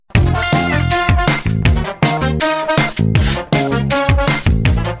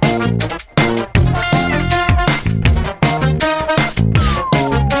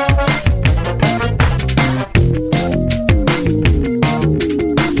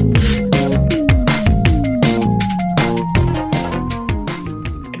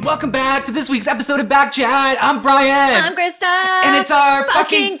this week's episode of Back Chat. I'm Brian. I'm Krista. And it's our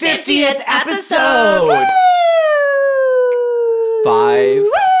fucking 50th episode. Woo! 5-0.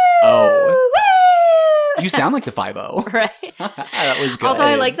 You sound like the 5-0. Right. That was good. Also,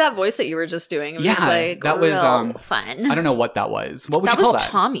 I like that voice that you were just doing. It was that was real fun. I don't know what that was. What would that you call was that?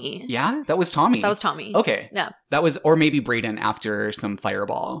 Tommy. Yeah, that was Tommy. That was Tommy. Okay. Yeah. That was, or maybe Braden after some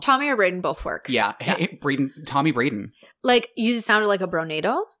fireball. Tommy or Braden both work. Yeah. Hey, Braden, Tommy Braden. Like, you sounded like a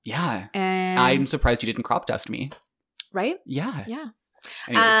Bronado. Yeah. And I'm surprised you didn't crop dust me. right? Yeah. Yeah.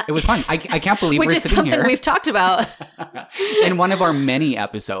 Anyways, it was fun. I can't believe we're sitting here. Which is something we've talked about. In one of our many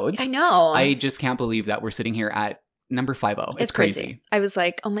episodes. I know. I just can't believe that we're sitting here at number 50. It's crazy. I was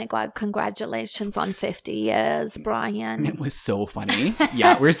like, oh my God, congratulations on 50 years, Brian. It was so funny.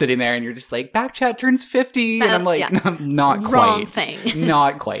 Yeah, we're sitting there and you're just like, Backchat turns 50. And I'm like, yeah. Not quite. Wrong thing.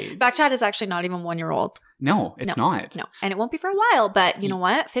 Not quite. Backchat is actually not even 1 year old. No, it's not. No, and it won't be for a while, but you know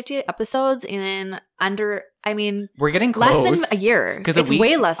what? 50 episodes in under, I mean, we're getting close. Less than a year. It's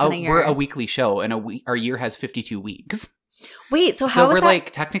way less than a year. We're a weekly show and our year has 52 weeks. Wait, so how is we're that?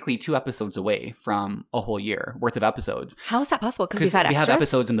 like technically 2 episodes away from a whole year worth of episodes. How is that possible? Because we've had extras? We have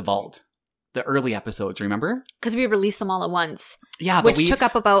episodes in the vault. The early episodes, remember? Because we released them all at once. Yeah, which took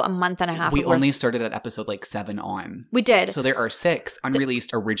up about a month and a half. We only started at episode like 7 on. We did. So there are 6 unreleased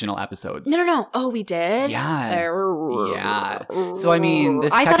original episodes. No. Oh, we did? Yeah. Yeah. So I mean,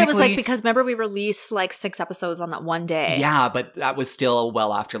 I thought it was like, because remember we released like 6 episodes on that one day. Yeah, but that was still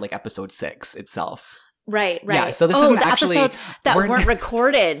well after like episode 6 itself. Right. Yeah, so this isn't the actually episodes that weren't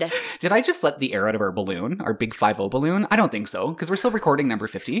recorded. Did I just let the air out of our balloon, our big 50 balloon? I don't think so, because we're still recording number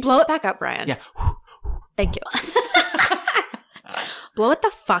 50. Blow it back up, Brian. Yeah. Thank you. Blow it the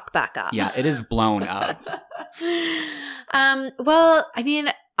fuck back up. Yeah, it is blown up. Well, I mean,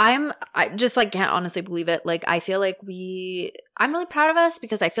 I just like can't honestly believe it. Like, I feel like I'm really proud of us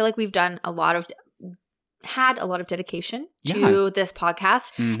because I feel like we've done had a lot of dedication to this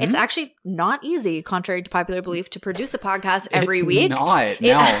podcast. Mm-hmm. It's actually not easy, contrary to popular belief, to produce a podcast every week.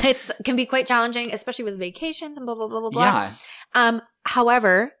 It can be quite challenging, especially with vacations and blah, blah, blah, blah, blah. Yeah.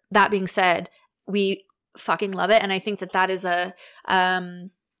 However, that being said, we fucking love it. And I think that is a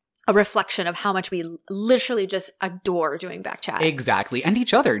reflection of how much we literally just adore doing Back Chat. Exactly. And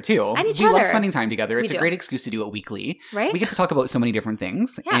each other, too. We love spending time together. It's a great excuse to do it weekly. Right? We get to talk about so many different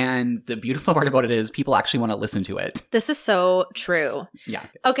things. Yeah. And the beautiful part about it is people actually want to listen to it. This is so true. Yeah.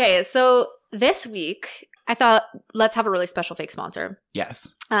 Okay, so this week, I thought, let's have a really special fake sponsor.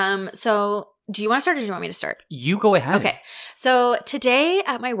 Yes. So do you want to start or do you want me to start? You go ahead. Okay. So today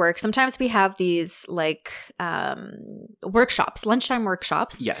at my work, sometimes we have these like workshops, lunchtime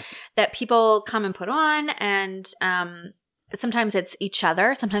workshops. Yes. That people come and put on, and sometimes it's each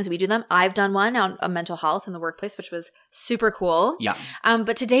other. Sometimes we do them. I've done one on mental health in the workplace, which was super cool. Yeah.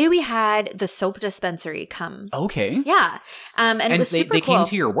 But today we had the soap dispensary come. Okay. Yeah. And it was super cool. They came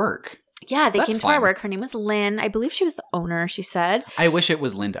to your work. Yeah, they came to our work. Her name was Lynn. I believe she was the owner, she said. I wish it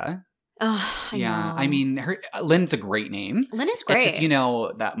was Linda. Oh, I know. I mean, Lynn's a great name. Lynn is great. It's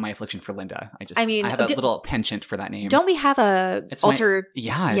just, that my affliction for Linda. I have a little penchant for that name. Don't we have it's alter?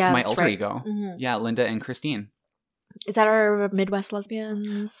 It's my alter ego. Mm-hmm. Yeah, Linda and Christine. Is that our Midwest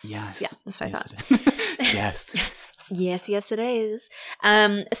lesbians? Yes. Yeah, that's what I thought. Yes. Yes, it is.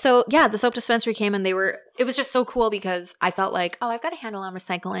 So yeah, the soap dispensary came and it was just so cool because I felt like, I've got a handle on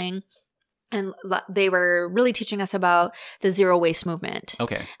recycling. And they were really teaching us about the zero waste movement.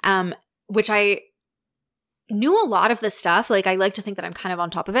 Okay. Which I knew a lot of this stuff. Like, I like to think that I'm kind of on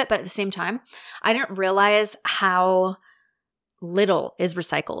top of it, but at the same time, I didn't realize how little is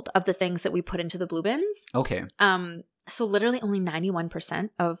recycled of the things that we put into the blue bins. Okay. So literally only 91%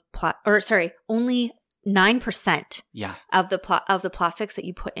 only 9% of the plastics that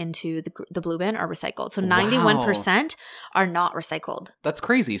you put into the blue bin are recycled. So 91% are not recycled. That's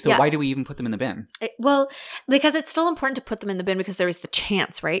crazy. So why do we even put them in the bin? Because it's still important to put them in the bin because there is the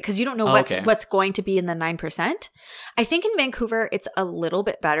chance, right? Because you don't know what's going to be in the 9%. I think in Vancouver it's a little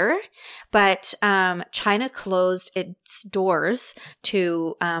bit better, but China closed its doors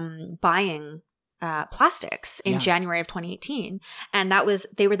to buying plastics in January of 2018, and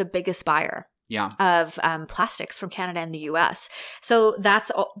they were the biggest buyer. Of plastics from Canada and the US. So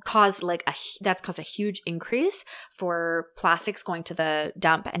that's caused a huge increase for plastics going to the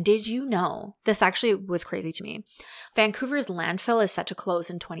dump. And did you know, this actually was crazy to me, Vancouver's landfill is set to close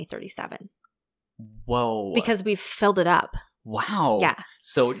in 2037. Whoa. Because we've filled it up. Wow. Yeah.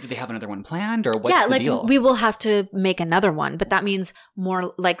 So do they have another one planned or what's the deal? We will have to make another one, but that means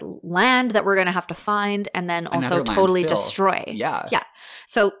more like land that we're going to have to find and then also totally destroy. Yeah. Yeah.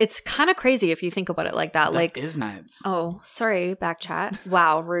 So it's kind of crazy if you think about it like that. That is nuts. Oh, sorry, back chat.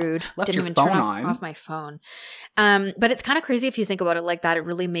 Wow, rude. Left Didn't your even phone turn on. off my phone. But it's kind of crazy if you think about it like that. It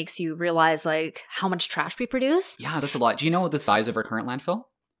really makes you realize like how much trash we produce. Yeah, that's a lot. Do you know the size of our current landfill?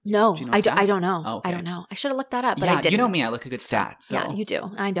 No, Do you know I stats? don't know. Oh, okay. I don't know. I should have looked that up, but yeah, I didn't. you know me. I look at good stats. So. Yeah, you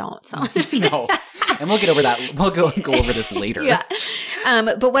do. I don't. So No. And we'll get over that. We'll go over this later. Yeah.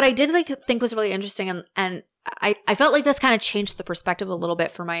 But what I did like think was really interesting, and I felt like this kind of changed the perspective a little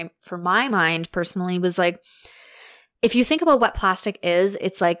bit for my mind personally, was like, if you think about what plastic is,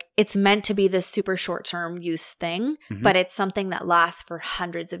 it's like it's meant to be this super short-term use thing, but it's something that lasts for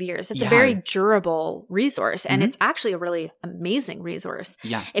hundreds of years. It's a very durable resource, and it's actually a really amazing resource.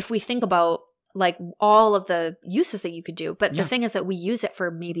 Yeah. If we think about like all of the uses that you could do. But the thing is that we use it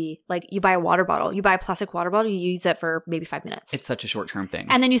for maybe like you buy a water bottle, you buy a plastic water bottle, you use it for maybe 5 minutes. It's such a short-term thing.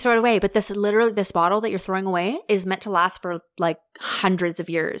 And then you throw it away. But this bottle that you're throwing away is meant to last for like hundreds of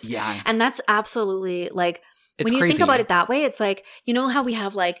years. Yeah. And that's absolutely like, it's when you crazy. think about it that way, it's like, you know how we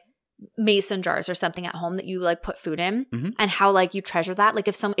have like mason jars or something at home that you like put food in and how like you treasure that. Like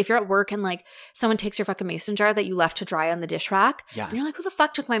if you're at work and like someone takes your fucking mason jar that you left to dry on the dish rack and you're like, who the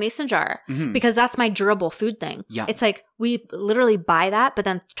fuck took my mason jar? Because that's my durable food thing. Yeah. It's like we literally buy that but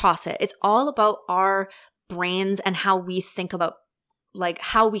then toss it. It's all about our brains and how we think about like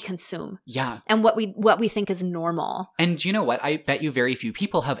how we consume. Yeah. And what we think is normal. And you know what? I bet you very few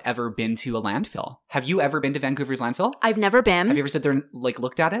people have ever been to a landfill. Have you ever been to Vancouver's landfill? I've never been. Have you ever sit there and like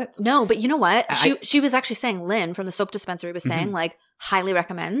looked at it? No, but you know what? She was actually saying, Lynn from the soap dispensary was saying like highly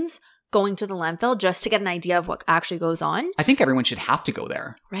recommends going to the landfill just to get an idea of what actually goes on. I think everyone should have to go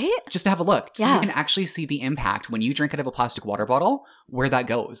there. Right? Just to have a look. So you can actually see the impact when you drink out of a plastic water bottle, where that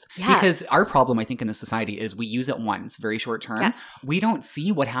goes. Yeah. Because our problem, I think, in this society is we use it once, very short term. Yes. We don't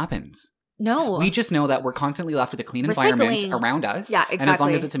see what happens. No. We just know that we're constantly left with a clean environment around us. Yeah, exactly. And as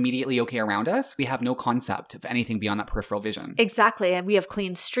long as it's immediately okay around us, we have no concept of anything beyond that peripheral vision. Exactly. And we have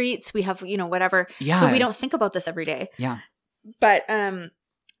clean streets. We have, whatever. Yeah. So we don't think about this every day. Yeah. But,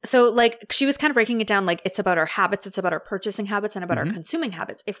 so like she was kind of breaking it down like it's about our habits, it's about our purchasing habits and about our consuming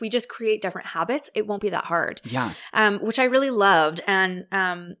habits. If we just create different habits, it won't be that hard. Yeah. Which I really loved. And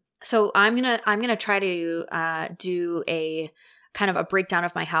so I'm gonna try to do a kind of a breakdown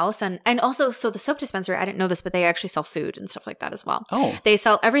of my house and also so the soap dispensary, I didn't know this, but they actually sell food and stuff like that as well. Oh. They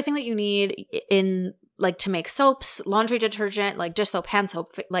sell everything that you need in like to make soaps, laundry detergent, like dish soap, hand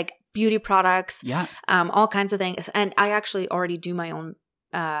soap, like beauty products. Yeah. All kinds of things. And I actually already do my own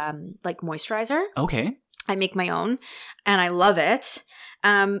like moisturizer. Okay. I make my own and I love it.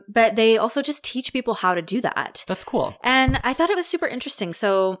 But they also just teach people how to do that. That's cool. And I thought it was super interesting.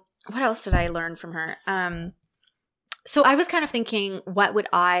 So what else did I learn from her? So I was kind of thinking, what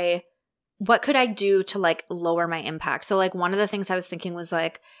could I do to like lower my impact? So like one of the things I was thinking was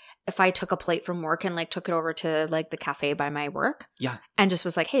like, if I took a plate from work and like took it over to like the cafe by my work. Yeah. And just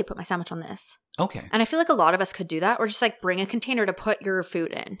was like, hey, put my sandwich on this. Okay. And I feel like a lot of us could do that or just like bring a container to put your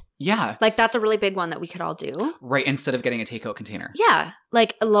food in. Yeah. Like that's a really big one that we could all do. Right. Instead of getting a takeout container. Yeah.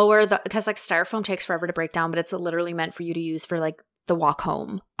 Like because like styrofoam takes forever to break down, but it's literally meant for you to use for like the walk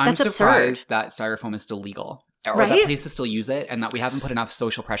home. That's I'm surprised that styrofoam is still legal. Or that places still use it and that we haven't put enough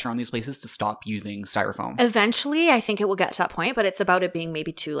social pressure on these places to stop using styrofoam. Eventually, I think it will get to that point, but it's about it being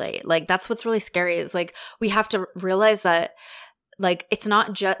maybe too late. Like that's what's really scary is like we have to realize that like it's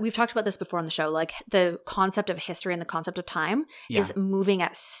not just, we've talked about this before on the show, like the concept of history and the concept of time is moving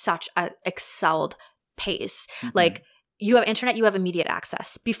at such an excelled pace. Like you have internet, you have immediate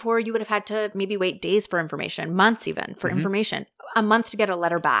access. Before you would have had to maybe wait days for information, months even for information, a month to get a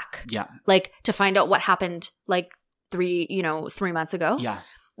letter back. Yeah. Like to find out what happened like 3 months ago. Yeah.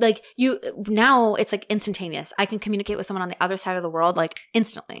 Like now it's like instantaneous. I can communicate with someone on the other side of the world like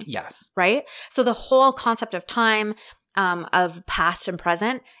instantly. Yes. Right? So the whole concept of time, of past and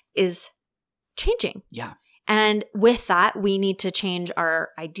present is changing. Yeah. And with that, we need to change our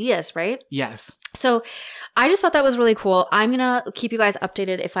ideas, right? Yes. So I just thought that was really cool. I'm going to keep you guys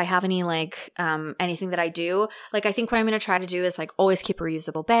updated if I have any like anything that I do. Like I think what I'm going to try to do is like always keep a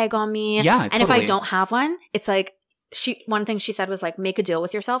reusable bag on me. Yeah, totally. And if I don't have one, it's like one thing she said was like make a deal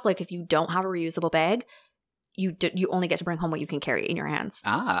with yourself. Like if you don't have a reusable bag, you only get to bring home what you can carry in your hands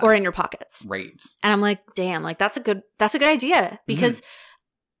or in your pockets. Right. And I'm like, damn, like that's a good idea because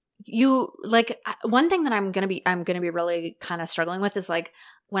you like one thing that I'm gonna be really kind of struggling with is like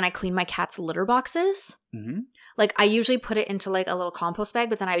when I clean my cat's litter boxes. Like I usually put it into like a little compost bag,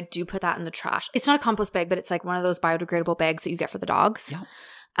 but then I do put that in the trash. It's not a compost bag, but it's like one of those biodegradable bags that you get for the dogs.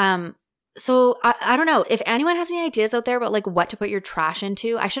 Yeah. So I don't know if anyone has any ideas out there about like what to put your trash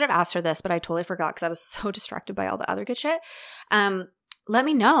into. I should have asked her this, but I totally forgot because I was so distracted by all the other good shit. let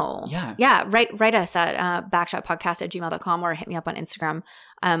me know. Yeah. Yeah. Write us at backchatpodcast@gmail.com or hit me up on Instagram,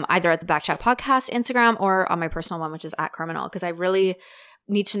 either at the Backchat Podcast Instagram or on my personal one, which is @Carminal, because I really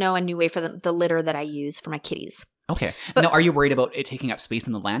need to know a new way for the litter that I use for my kitties. Okay. Now, are you worried about it taking up space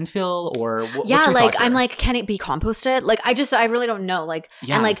in the landfill or what's yeah, your like, thought here? I'm like, can it be composted? Like, I really don't know. Like,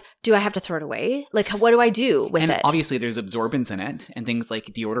 and like, do I have to throw it away? Like, what do I do with it? Obviously there's absorbents in it and things like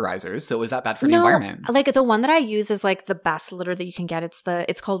deodorizers. So is that bad for the environment? Like the one that I use is like the best litter that you can get.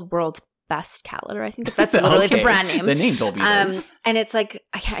 It's called World's Best Cat Litter. I think that's literally the brand name. The name told me this. And it's like,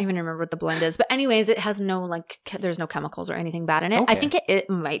 I can't even remember what the blend is. But anyways, it has no like, there's no chemicals or anything bad in it. Okay. I think it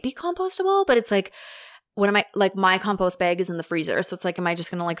might be compostable, but it's like, what am I, like my compost bag is in the freezer. So it's like, am I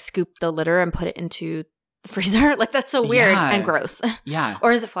just going to like scoop the litter and put it into the freezer? Like that's so weird and gross. Yeah.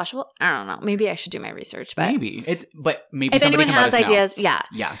 Or is it flushable? I don't know. Maybe I should do my research. But maybe if anyone has ideas, yeah.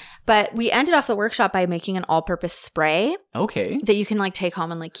 But we ended off the workshop by making an all-purpose spray. Okay. That you can like take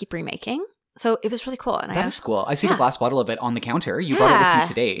home and like keep remaking. So it was really cool. And that is cool. I see the glass bottle of it on the counter. You brought it with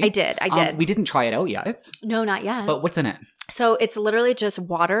you today. I did. We didn't try it out yet. No, not yet. But what's in it? So it's literally just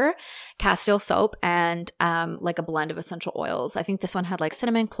water, Castile soap, and like a blend of essential oils. I think this one had like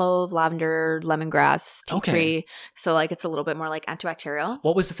cinnamon, clove, lavender, lemongrass, tea tree. So like it's a little bit more like antibacterial.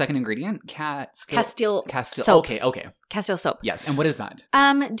 What was the second ingredient? Castile soap. Okay. Castile soap. Yes. And what is that?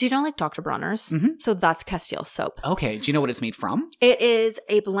 Do you know like Dr. Bronner's? Mm-hmm. So that's Castile soap. Okay. Do you know what it's made from? It is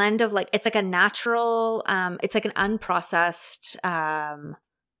a blend of like, it's like a natural, it's like an unprocessed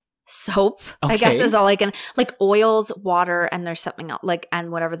soap, I guess is all I can, like oils, water, and there's something else, like,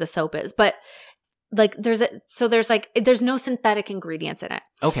 and whatever the soap is. But like there's no synthetic ingredients in it.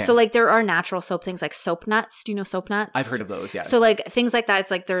 Okay. So like there are natural soap things like soap nuts. Do you know soap nuts? I've heard of those, yes. So like things like that,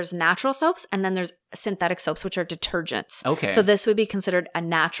 it's like there's natural soaps and then there's synthetic soaps, which are detergents. Okay. So this would be considered a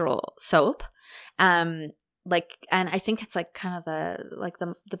natural soap. Like, and I think it's like kind of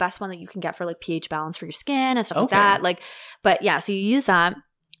the best one that you can get for like pH balance for your skin and stuff like that. Like, but yeah, so you use that.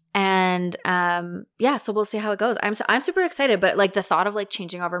 And so we'll see how it goes. I'm super excited, but like the thought of like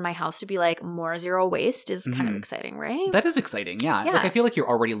changing over my house to be like more zero waste is kind of exciting, right? That is exciting, yeah. Like I feel like you're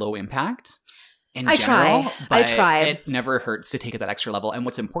already low impact in I general. I try. It never hurts to take it that extra level. And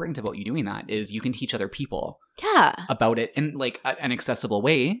what's important about you doing that is you can teach other people about it in like an accessible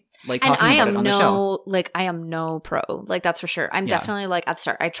way. Like talking about it on the show. Like I am no pro. Like that's for sure. I'm definitely like at the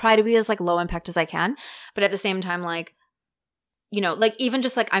start. I try to be as like low impact as I can, but at the same time, like, you know, like even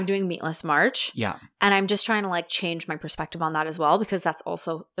just like I'm doing Meatless March. Yeah. And I'm just trying to like change my perspective on that as well, because that's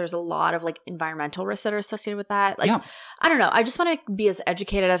also, there's a lot of like environmental risks that are associated with that. Like, I don't know. I just want to be as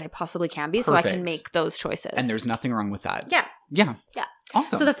educated as I possibly can be so I can make those choices. And there's nothing wrong with that. Yeah. Yeah. Yeah.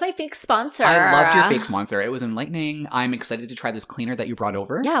 Awesome. So that's my fake sponsor. I loved your fake sponsor. It was enlightening. I'm excited to try this cleaner that you brought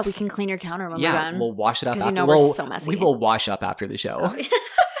over. Yeah, we can clean your counter when we're done. We'll wash it up after. You know we're so messy. We will wash up after the show. Okay.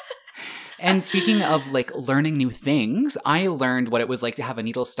 And speaking of like learning new things, I learned what it was like to have a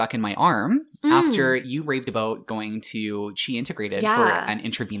needle stuck in my arm after you raved about going to Chi Integrated for an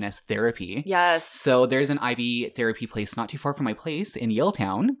intravenous therapy. Yes. So there's an IV therapy place not too far from my place in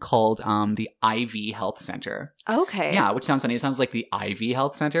Yaletown called the IV Health Center. Okay. Yeah, which sounds funny. It sounds like the IV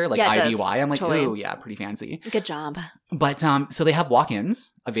Health Center, like IVY. I'm like, ooh, yeah, pretty fancy. Good job. But so they have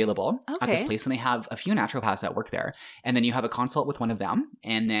walk-ins available at this place, and they have a few naturopaths that work there. And then you have a consult with one of them,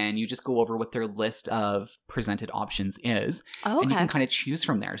 and then you just go over what their list of presented options is. And you can kind of choose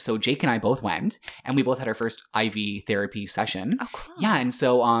from there. So Jake and I both went, and we both had our first IV therapy session. Oh, cool. Yeah, and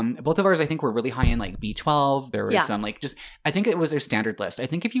so both of ours, I think, were really high in like B12. There was some like I think it was their standard list. I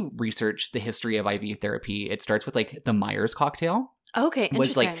think if you research the history of IV therapy, it starts with like the Myers cocktail. Okay,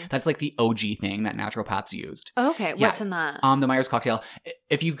 interesting. That's like the OG thing that naturopaths used. Okay, what's in that? The Myers cocktail.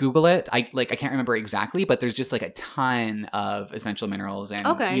 If you Google it, I can't remember exactly, but there's just like a ton of essential minerals and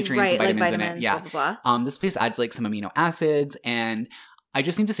nutrients and vitamins in it. Yeah. Blah, blah, blah. This place adds like some amino acids, and I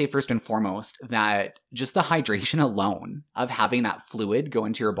just need to say first and foremost that just the hydration alone of having that fluid go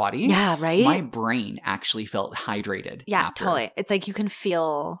into your body. Yeah, right? My brain actually felt hydrated. Yeah, after. Totally. It's like you can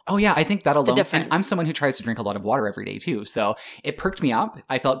feel I think that alone. The difference. And I'm someone who tries to drink a lot of water every day too. So it perked me up.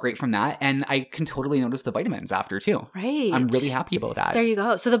 I felt great from that. And I can totally notice the vitamins after too. Right. I'm really happy about that. There you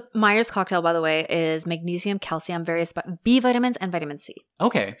go. So the Myers cocktail, by the way, is magnesium, calcium, various B vitamins, and vitamin C.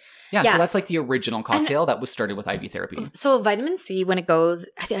 Okay. Yeah. So that's like the original cocktail that was started with IV therapy. So vitamin C, when it goes,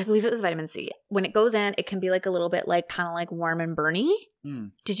 I believe it was vitamin C. When it goes in, it can be like a little bit like kind of like warm and burny.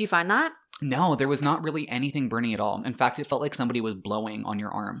 Did you find that? No, there was not really anything burning at all. In fact, it felt like somebody was blowing on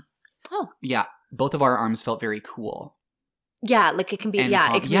your arm. Oh. Yeah. Both of our arms felt very cool. Yeah, like it can be, it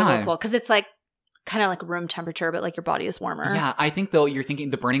can be a little cool. Because it's like, kind of like room temperature, but like your body is warmer. Yeah, I think though you're thinking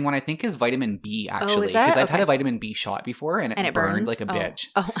the burning one I think is vitamin B actually, because I've had a vitamin B shot before and it burned like a bitch.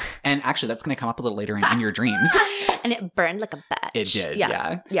 Oh. And actually that's going to come up a little later in your dreams. And it burned like a bitch. It did.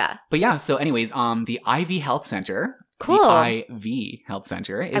 Yeah. Yeah. But yeah, so anyways, the IV Health Center, cool. The IV Health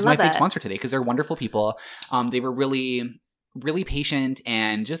Center is my big sponsor today because they're wonderful people. They were really patient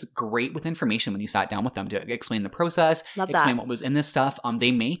and just great with information when you sat down with them to explain the process, explain what was in this stuff.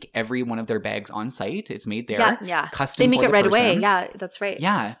 They make every one of their bags on site. It's made there. Yeah. Custom. They make it right away. Yeah, that's right.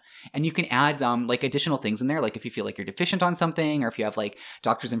 Yeah. And you can add like additional things in there, like if you feel like you're deficient on something, or if you have like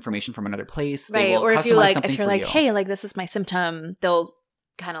doctor's information from another place, right? They will or customize if you're like, hey, like this is my symptom, they'll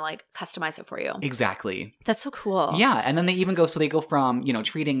kind of like customize it for you. Exactly. That's so cool. Yeah. And then they go from,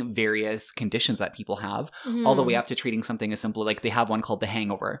 treating various conditions that people have all the way up to treating something as simple, like they have one called the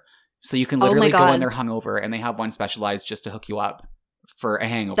hangover. So you can literally go in there hungover and they have one specialized just to hook you up for a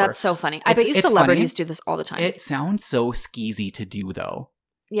hangover. That's so funny. I bet you celebrities do this all the time. It sounds so skeezy to do though.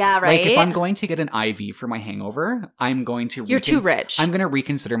 Yeah, right. Like if I'm going to get an IV for my hangover, I'm going to You're too rich. I'm going to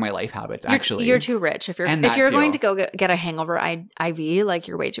reconsider my life habits actually. You're too rich. If you're going to go get a hangover IV, like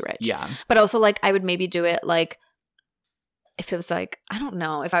you're way too rich. Yeah. But also like I would maybe do it like if it was like, I don't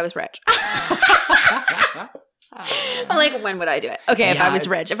know, if I was rich. I'm like, when would I do it? Okay, if I was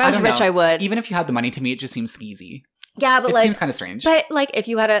rich. If I was rich, I would. Even if you had the money, to me it just seems skeezy. Yeah, but it like seems kind of strange. But like if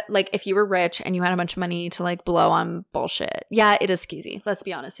you were rich and you had a bunch of money to like blow on bullshit, yeah, it is skeezy. Let's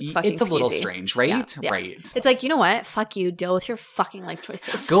be honest, it's fucking skeezy. It's a little strange, right? Yeah. Right. It's like, you know what? Fuck you. Deal with your fucking life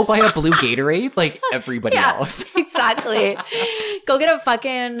choices. Go buy a blue Gatorade like everybody else. Exactly. Go get a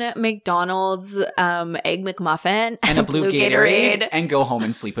fucking McDonald's egg McMuffin and a blue Gatorade and go home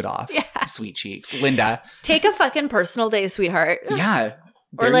and sleep it off. Yeah. Sweet cheeks, Linda. Take a fucking personal day, sweetheart. Yeah.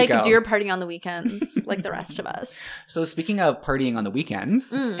 Or like do your partying on the weekends like the rest of us. So speaking of partying on the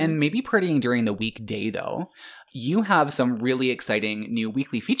weekends and maybe partying during the weekday though, you have some really exciting new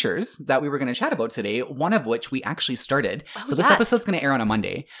weekly features that we were going to chat about today, one of which we actually started. So this episode's going to air on a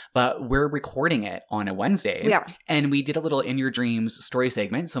Monday, but we're recording it on a Wednesday. We are. And we did a little In Your Dreams story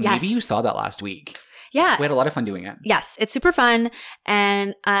segment. So maybe you saw that last week. Yeah. We had a lot of fun doing it. Yes, it's super fun.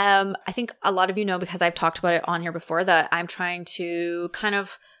 And I think a lot of you know, because I've talked about it on here before, that I'm trying to kind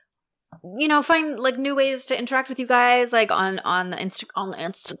of, find like new ways to interact with you guys, like on the Instagram. On the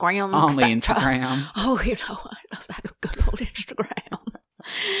Instagram. Oh, I love that good old Instagram.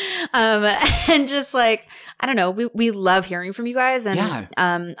 And just like, I don't know, we love hearing from you guys. And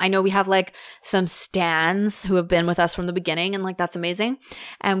I know we have like some stans who have been with us from the beginning, and like that's amazing.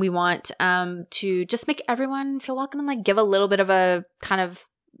 And we want to just make everyone feel welcome and like give a little bit of a kind of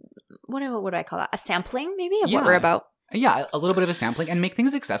what do I call that? A sampling maybe of what we're about. Yeah, a little bit of a sampling and make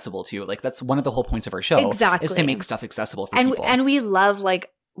things accessible too. Like that's one of the whole points of our show. Exactly. Is to make stuff accessible for people. And we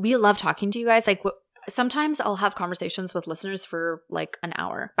love talking to you guys. Like sometimes I'll have conversations with listeners for like an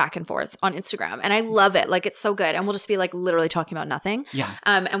hour back and forth on Instagram, and I love it. Like it's so good. And we'll just be like literally talking about nothing. Yeah.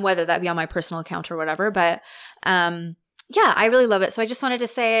 And whether that be on my personal account or whatever, but yeah, I really love it. So I just wanted to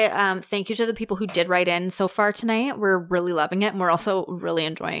say thank you to the people who did write in so far tonight. We're really loving it. And we're also really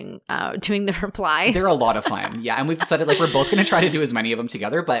enjoying doing the replies. They're a lot of fun. Yeah. And we've decided like we're both going to try to do as many of them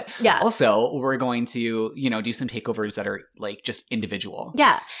together. But also we're going to, do some takeovers that are like just individual.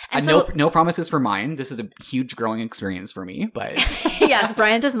 Yeah. And no promises for mine. This is a huge growing experience for me. But yes,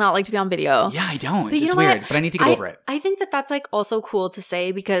 Brian does not like to be on video. Yeah, I don't. But it's weird. But I need to get over it. I think that's like also cool to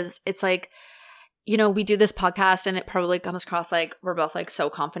say, because it's like, we do this podcast and it probably comes across like we're both like so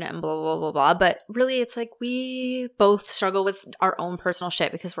confident and blah, blah, blah, blah. But really it's like we both struggle with our own personal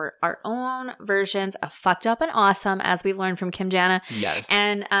shit because we're our own versions of fucked up and awesome, as we've learned from Kim Jana. Yes.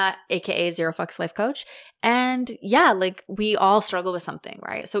 And AKA Zero Fucks Life Coach. And yeah, like we all struggle with something,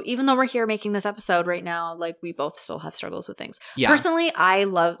 right? So even though we're here making this episode right now, like we both still have struggles with things. Yeah. Personally, I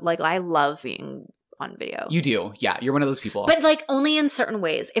love being on video. You do. Yeah. You're one of those people. But like only in certain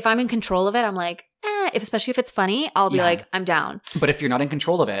ways. If I'm in control of it, I'm like, especially if it's funny, I'll be like, I'm down. But if you're not in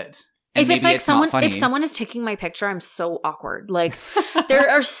control of it, if it's like if someone is taking my picture, I'm so awkward. Like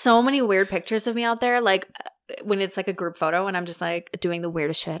there are so many weird pictures of me out there. Like when it's like a group photo and I'm just like doing the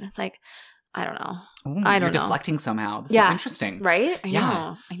weirdest shit. It's like, I don't know. Ooh, I don't know. You're deflecting somehow. This is interesting. Right? I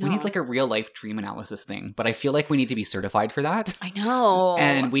know. We need like a real life dream analysis thing, but I feel like we need to be certified for that. I know.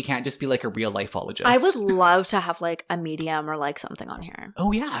 And we can't just be like a real lifelogist. I would love to have like a medium or like something on here.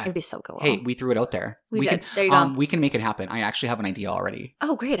 Oh yeah. It'd be so cool. Hey, we threw it out there. We did. There you go. We can make it happen. I actually have an idea already.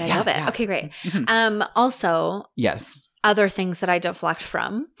 Oh great. I love it. Okay, great. Also. Yes. other things that I deflect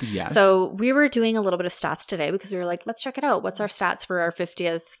from. Yes. So we were doing a little bit of stats today because we were like, let's check it out. What's our stats for our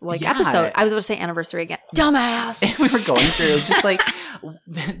 50th episode? I was about to say anniversary again. Dumbass. And we were going through just like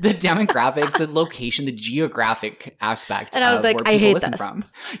the demographics, the location, the geographic aspect. And I was like, I hate this. From.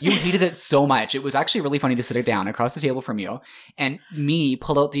 You hated it so much. It was actually really funny to sit it down across the table from you and me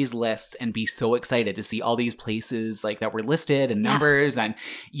pull out these lists and be so excited to see all these places like that were listed and numbers. And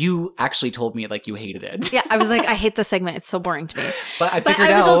you actually told me like you hated it. Yeah. I was like, I hate this segment. It's so boring to me. But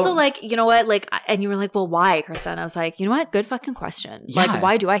I was also like, you know what? Like, and you were like, well, why, Krista? And I was like, you know what? Good fucking question. Yeah. Like,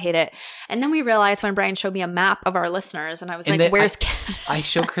 why do I hate it? And then we realized when Brian showed me a map of our listeners and I was like, where's Canada? I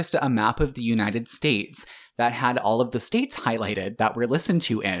showed Krista a map of the United States that had all of the states highlighted that were listened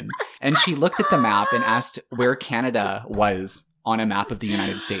to in. And she looked at the map and asked where Canada was on a map of the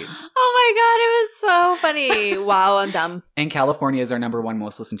United States. Oh my God, it was so funny. Wow, I'm dumb. And California is our number one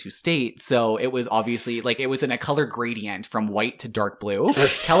most listened to state. So it was obviously like it was in a color gradient from white to dark blue.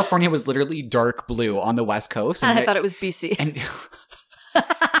 California was literally dark blue on the West Coast. And I thought it was BC.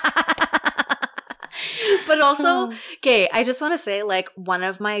 But also, okay, I just want to say like one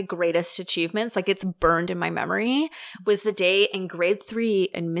of my greatest achievements, like it's burned in my memory, was the day in grade 3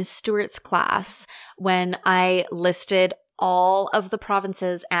 in Miss Stewart's class when I listed all of the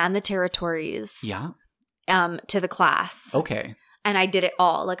provinces and the territories to the class. Okay. And I did it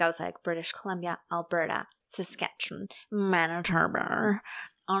all. Like I was like British Columbia, Alberta, Saskatchewan, Manitoba,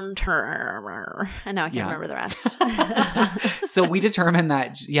 Ontario. And now I can't remember the rest. So we determined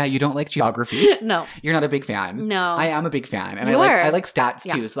that, you don't like geography. No. You're not a big fan. No. I am a big fan. And I like stats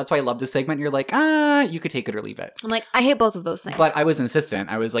too. So that's why I love this segment. You're like, you could take it or leave it. I'm like, I hate both of those things. But I was insistent.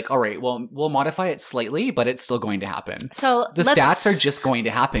 I was like, all right, well, we'll modify it slightly, but it's still going to happen. So the stats are just going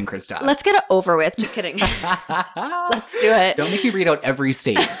to happen, Krista. Let's get it over with. Just kidding. Let's do it. Don't make me read out every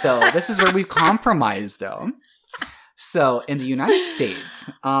state. So this is where we compromise, though. So in the United States,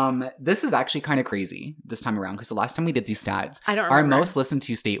 this is actually kind of crazy this time around because the last time we did these stats, I don't remember. Our most listened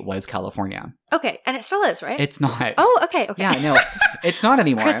to state was California. Okay, and it still is, right? It's not. Oh, okay. Yeah, no, it's not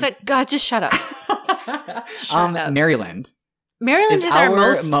anymore. Krista, God, just shut up. Maryland. Maryland is our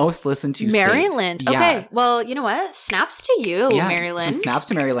most listened to Maryland. State. Okay, yeah. Well, you know what? Snaps to you, Maryland. Some snaps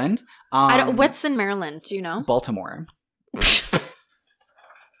to Maryland. What's in Maryland? Do you know? Baltimore.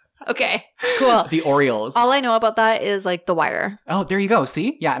 Okay, cool. The Orioles. All I know about that is like The Wire. Oh, there you go.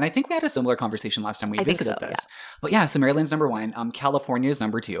 See? Yeah, and I think we had a similar conversation last time we visited this. Yeah. But yeah, so Maryland's number 1. California's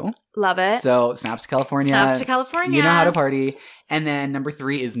number 2. Love it. So snaps to California. Snaps to California. You know how to party. And then number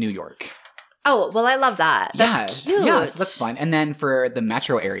 3 is New York. Oh, well, I love that. That's cute. Yeah, so that's fun. And then for the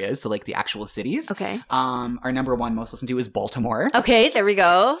metro areas, so like the actual cities. Okay. Our number 1 most listened to is Baltimore. Okay, there we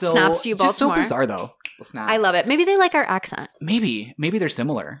go. So, snaps to you, Baltimore. Just so bizarre, though. Snaps. I love it. Maybe they like our accent. Maybe they're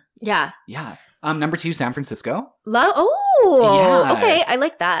similar. Yeah. Yeah. Number 2, San Francisco. Oh, okay. I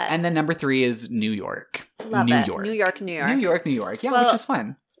like that. And then number 3 is New York. Love New it. York. New York. Yeah, well, which is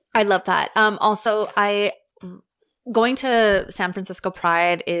fun. I love that. Also, going to San Francisco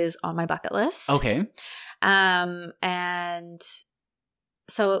Pride is on my bucket list. Okay. And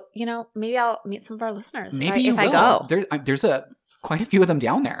so, maybe I'll meet some of our listeners if I go. There's quite a few of them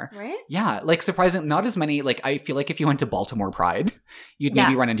down there. Right? Yeah. Like surprising, not as many. Like I feel like if you went to Baltimore Pride, you'd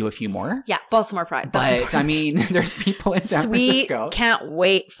maybe run into a few more. Yeah, Baltimore Pride. But I mean, there's people in San Francisco. Can't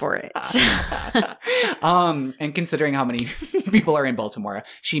wait for it. And considering how many people are in Baltimore,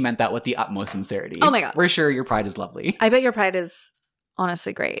 she meant that with the utmost sincerity. Oh my God. We're sure your Pride is lovely. I bet your Pride is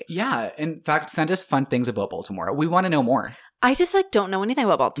honestly great. Yeah. In fact, send us fun things about Baltimore. We want to know more. I just don't know anything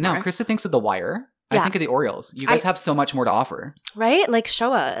about Baltimore. No, Krista thinks of The Wire. I think of the Orioles. You guys have so much more to offer. Right? Like,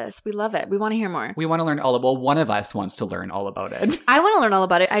 show us. We love it. We want to hear more. We want to learn all about one of us wants to learn all about it. I want to learn all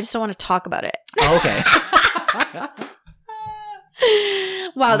about it. I just don't want to talk about it. Oh, okay.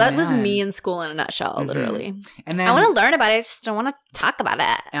 Wow, that was me in school in a nutshell, literally. And then I want to learn about it. I just don't want to talk about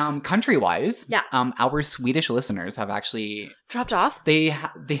it. Country-wise, our Swedish listeners have actually dropped off. They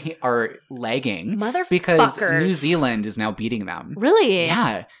are lagging, motherfuckers, because New Zealand is now beating them. Really?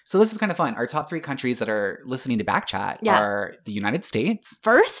 Yeah. So this is kind of fun. Our top 3 countries that are listening to Backchat are the United States,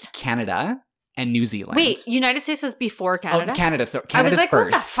 first, Canada, and New Zealand. Wait, United States is before Canada? Oh, Canada. So Canada's I was like,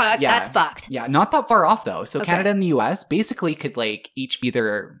 first. What the fuck? Yeah. That's fucked. Yeah, not that far off though. So Canada and the US basically could like each be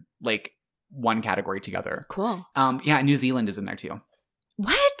their like one category together. Cool. New Zealand is in there too.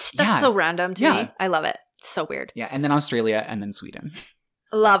 What? That's so random to me. I love it. It's so weird. Yeah, and then Australia and then Sweden.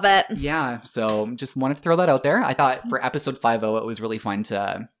 Love it. Yeah, so just wanted to throw that out there. I thought for episode 50, it was really fun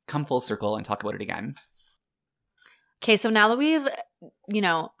to come full circle and talk about it again. Okay, so now that we've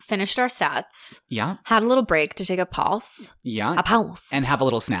finished our stats. Yeah. Had a little break to take a pause. Yeah. A pause. And have a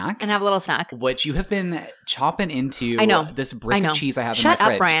little snack. Which you have been chopping into this brick of cheese I have in my fridge.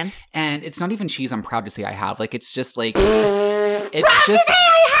 Shut up, Brian. And it's not even cheese I'm proud to say I have. Like, it's just like... It's just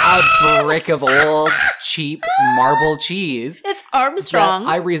a brick of old, cheap marble cheese. It's Armstrong. That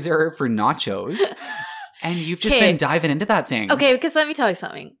I reserve for nachos. And you've just been diving into that thing. Okay, because let me tell you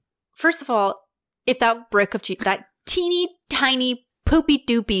something. First of all, if that brick of cheese, that teeny tiny poopy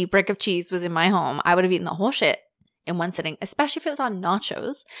doopy brick of cheese was in my home, I would have eaten the whole shit in one sitting, especially if it was on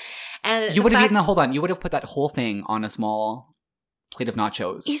nachos. And you would have eaten you would have put that whole thing on a small plate of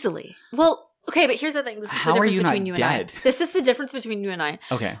nachos. Easily. Well, okay, but here's the thing. This is the difference between you and I. This is the difference between you and I.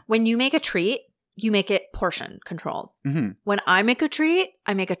 Okay. When you make a treat, you make it portion controlled. Mm-hmm. When I make a treat,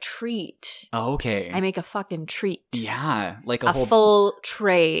 I make a treat. Oh, okay. I make a fucking treat. Yeah. Like a full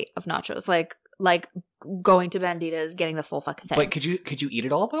tray of nachos. Like going to Banditas, getting the full fucking thing. But could you eat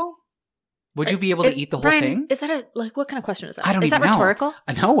it all though? Would you be able to eat the whole thing? Is that what kind of question is that? I don't even know. Is that rhetorical?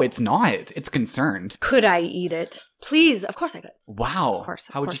 No, it's not. It's concerned. Could I eat it? Please. Of course I could. Wow. Of course.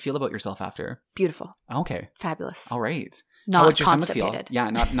 How would you feel about yourself after? Beautiful. Okay. Fabulous. All right. Not constipated. Yeah,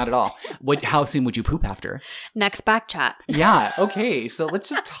 not at all. How soon would you poop after? Next back chat. Yeah. Okay. So let's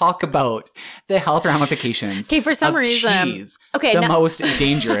just talk about the health ramifications. Okay. For some reason, cheese, the most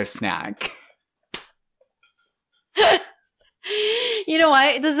dangerous snack. You know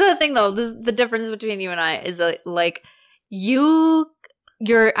what? This is the thing, though. The difference between you and I is like your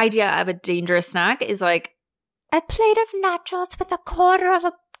idea of a dangerous snack is like a plate of nachos with a quarter of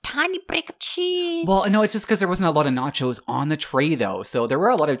a tiny brick of cheese. Well, no, it's just because there wasn't a lot of nachos on the tray, though. So there were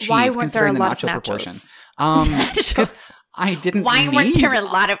a lot of cheese. Why weren't considering there a the lot of nacho proportion. Because I didn't. Why weren't there a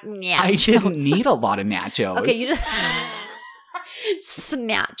lot of nachos? I didn't need a lot of nachos. Okay, you just.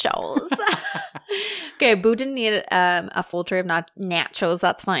 Snatchos. Okay, Boo didn't need a full tray of nachos.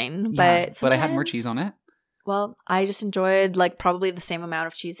 That's fine, but I had more cheese on it. Well, I just enjoyed probably the same amount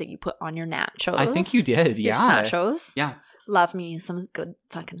of cheese that you put on your nachos. I think you did. Yeah, snachos. Yeah, love me some good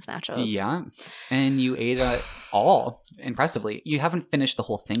fucking snachos. Yeah, and you ate it all impressively. You haven't finished the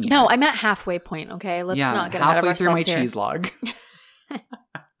whole thing yet. No, I'm at halfway point. Okay, let's not get ahead of ourselves here. Halfway through my cheese log.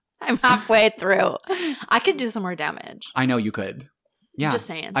 I'm halfway through. I could do some more damage. I know you could. Yeah. Just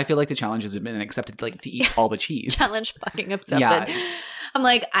saying. I feel like the challenge has been accepted to eat all the cheese. Challenge fucking accepted. Yeah. I'm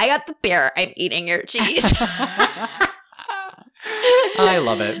like, I got the beer. I'm eating your cheese. I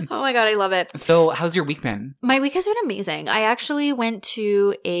love it. Oh my God, I love it. So how's your week been? My week has been amazing. I actually went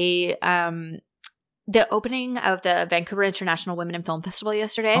to the opening of the Vancouver International Women in Film Festival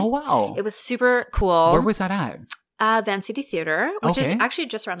yesterday. Oh, wow. It was super cool. Where was that at? Van City Theater, which is actually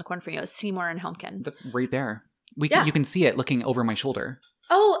just around the corner from you. Seymour and Helmkin. That's right there. You can see it looking over my shoulder.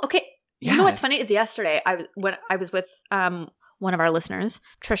 Oh, okay. Yeah. You know what's funny is yesterday when I was with one of our listeners,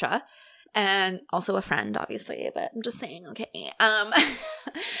 Trisha, and also a friend, obviously, but I'm just saying, okay.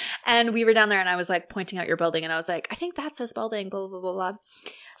 And we were down there, and I was pointing out your building, and I was like, I think that's this building, blah blah blah blah.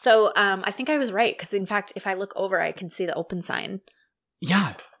 So I think I was right because in fact, if I look over, I can see the open sign.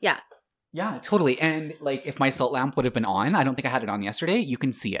 Yeah. Yeah. Yeah, totally. And if my salt lamp would have been on, I don't think I had it on yesterday, you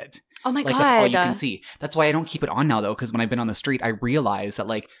can see it. Oh my God. That's all you can see. That's why I don't keep it on now, though, because when I've been on the street, I realize that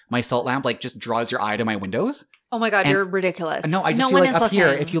my salt lamp just draws your eye to my windows. Oh my God, you're ridiculous. No, I just feel up here,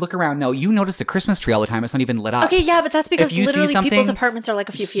 if you look around, you notice the Christmas tree all the time. It's not even lit up. Okay, yeah, but that's because literally people's apartments are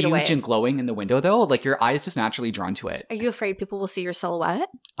a few feet away. Huge and glowing in the window, though, your eye is just naturally drawn to it. Are you afraid people will see your silhouette?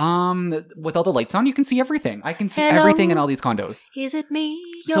 With all the lights on, you can see everything. I can see everything in all these condos. Is it me?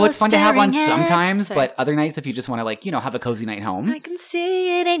 So it's fun to have on sometimes, but other nights, if you just want to have a cozy night home. I can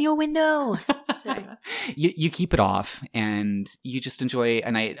see it in your window. Sorry. You keep it off, and you just enjoy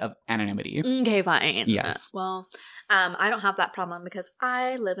a night of anonymity. Okay, fine. Yes. Well, I don't have that problem because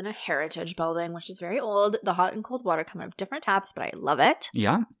I live in a heritage building, which is very old. The hot and cold water come out of different taps, but I love it.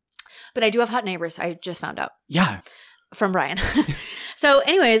 Yeah. But I do have hot neighbors. I just found out. Yeah. From Brian. So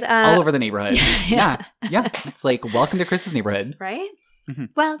anyways. All over the neighborhood. Yeah. It's welcome to Chris's neighborhood. Right? Mm-hmm.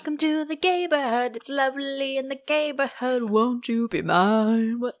 Welcome to the gayborhood. It's lovely in the gayborhood. Won't you be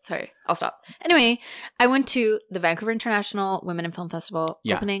mine? What? Sorry, I'll stop. Anyway, I went to the Vancouver International Women in Film Festival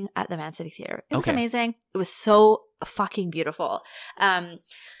opening at the Van City Theater. It was amazing. It was so fucking beautiful.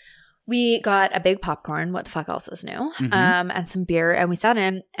 We got a big popcorn. What the fuck else is new? Mm-hmm. And some beer, and we sat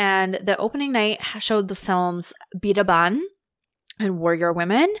in. And the opening night showed the films Biraban and Warrior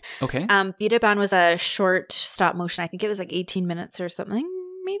Women. Okay. Biraban was a short stop motion. I think it was 18 minutes or something,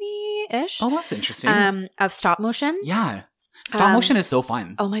 maybe-ish. Oh, that's interesting. Of stop motion. Yeah. Stop motion is so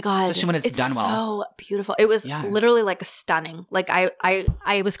fun. Oh my God. Especially when it's done well. So beautiful. It was literally like stunning. Like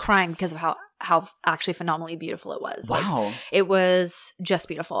I was crying because of how actually phenomenally beautiful it was. Wow. Like, it was just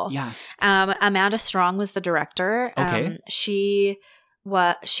beautiful. Yeah. Amanda Strong was the director. Okay. She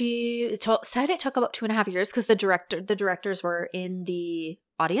said it took about 2.5 years because the directors were in the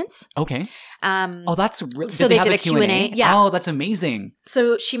audience. Okay. That's really so they did a Q&A. Yeah. Oh, that's amazing.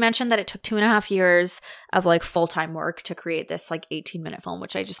 So she mentioned that it took 2.5 years of like full-time work to create this like 18-minute film,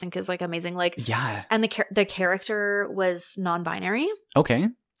 which I just think is like amazing. Like, yeah. And the character was non-binary. Okay.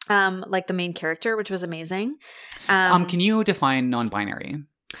 Like the main character, which was amazing. Can you define non-binary?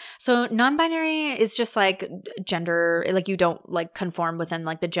 So non-binary is just like gender, like you don't like conform within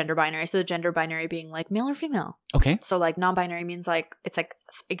like the gender binary. So the gender binary being like male or female. Okay. So like non-binary means like it's like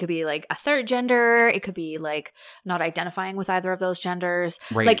it could be like a third gender. It could be like not identifying with either of those genders.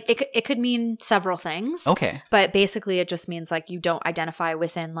 Right. Like it could mean several things. Okay. But basically it just means like you don't identify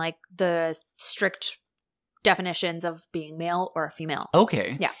within like the strict definitions of being male or female.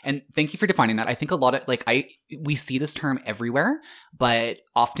 Okay. Yeah. And thank you for defining that. I think a lot of we see this term everywhere, but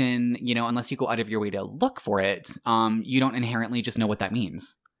often, unless you go out of your way to look for it, you don't inherently just know what that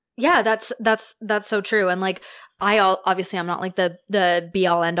means. Yeah, that's so true. And like obviously I'm not like the be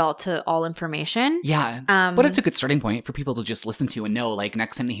all end all to all information. Yeah. But it's a good starting point for people to just listen to and know, like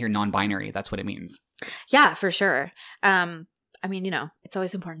next time they hear non-binary, that's what it means. Yeah, for sure. I mean, it's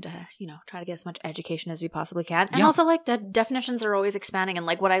always important to, try to get as much education as we possibly can. And also, like, the definitions are always expanding. And,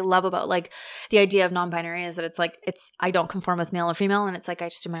 like, what I love about, like, the idea of non-binary is that it's, like, I don't conform with male or female. And it's, like, I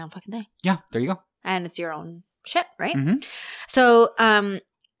just do my own fucking thing. Yeah, there you go. And it's your own shit, right? Mm-hmm. So,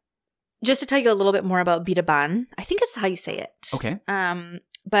 just to tell you a little bit more about Bita Ban, I think it's how you say it. Okay.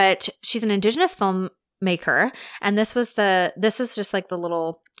 But she's an Indigenous filmmaker. And this is just, like, the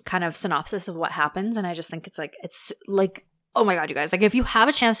little kind of synopsis of what happens. And I just think it's, like, oh my God, you guys. Like, if you have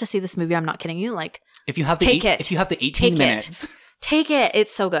a chance to see this movie, I'm not kidding you. Like, if you have the 18 minutes. Take it.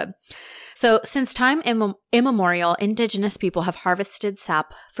 It's so good. So, since time immemorial, Indigenous people have harvested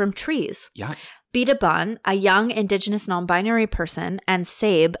sap from trees. Yeah. Bita Ban, a young Indigenous non-binary person, and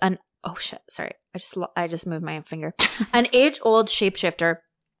Sabe, I just moved my finger. An age-old shapeshifter,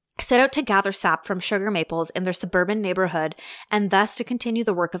 set out to gather sap from sugar maples in their suburban neighborhood and thus to continue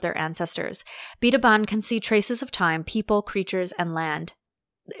the work of their ancestors. Bita Ban can see traces of time, people, creatures, and land.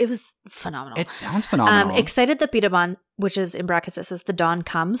 It was phenomenal. It sounds phenomenal. Excited that Bita Ban, which is in brackets, it says the dawn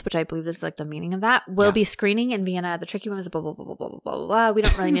comes, which I believe is like the meaning of that, will be screening in Vienna. The tricky one is blah, blah, blah, blah, blah, blah, blah, blah. We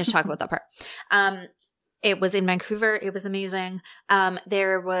don't really need to talk about that part. It was in Vancouver. It was amazing.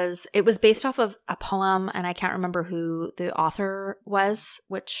 It was based off of a poem, and I can't remember who the author was,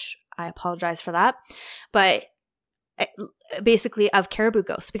 which I apologize for that. But basically of caribou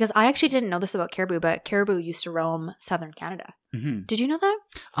ghosts, because I actually didn't know this about caribou, but caribou used to roam southern Canada. Mm-hmm. Did you know that?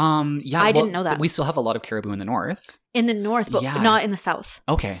 Yeah. I didn't know that. We still have a lot of caribou in the north. In the north, but not in the south.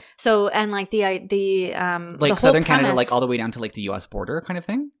 Okay. So, and like the like the southern Canada, like all the way down to like the U.S. border kind of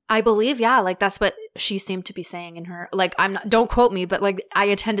thing? I believe, yeah. Like that's what she seemed to be saying in her, like don't quote me, but like I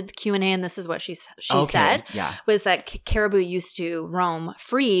attended the Q&A and this is what she said. Yeah. Was that caribou used to roam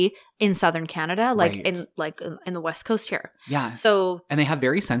free in southern Canada, like in the West Coast here. Yeah. So. And they have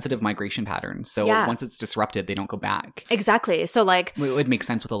very sensitive migration patterns. So once it's disrupted, they don't go back. Exactly. So like. It would make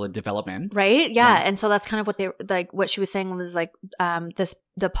sense with all the development. Right? Yeah. And so that's kind of what what she was saying was like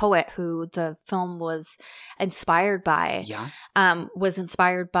the poet who the film was inspired by was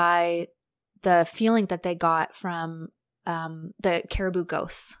inspired by the feeling that they got from the caribou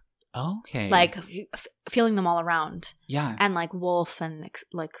ghosts. Okay. Like feeling them all around. Yeah. And like wolf and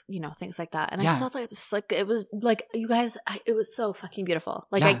like, things like that. And I just thought it was like, you guys, it was so fucking beautiful.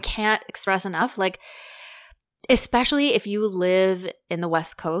 Like I can't express enough. Like, especially if you live in the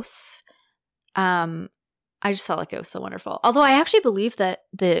West Coast, I just felt like it was so wonderful. Although I actually believe that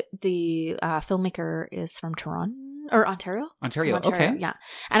the filmmaker is from Toronto or Ontario. Ontario, okay. Yeah.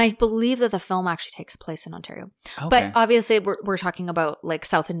 And I believe that the film actually takes place in Ontario. Okay. But obviously we're talking about like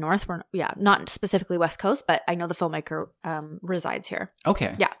South and North. Not specifically West Coast, but I know the filmmaker resides here.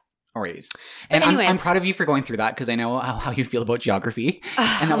 Okay. Yeah. All right. And I'm proud of you for going through that because I know how you feel about geography.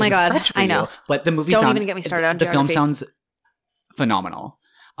 And oh my God. I know. But the movie Don't even get me started on geography. The film sounds phenomenal.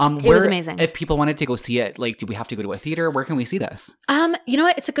 It was amazing. If people wanted to go see it, like, do we have to go to a theater? Where can we see this? You know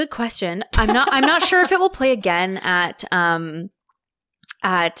what? It's a good question. I'm not sure if it will play again at the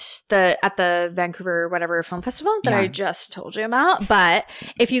Vancouver whatever film festival that I just told you about. But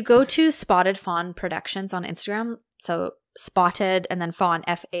if you go to Spotted Fawn Productions on Instagram, so Spotted and then Fawn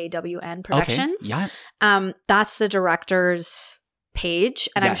FAWN Productions. Okay. Yeah. That's the director's page,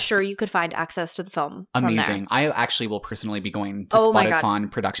 and I'm sure you could find access to the film. Amazing. I actually will personally be going to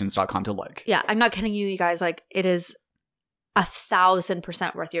SpotedFawnProductions.com to look. Yeah, I'm not kidding you guys. Like, it is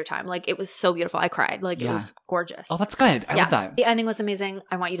 1,000% worth your time. Like, it was so beautiful. I cried. Like, it was gorgeous. Oh, that's good. I love that. The ending was amazing.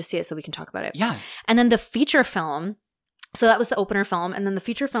 I want you to see it so we can talk about it. Yeah. And then the feature film. So that was the opener film, and then the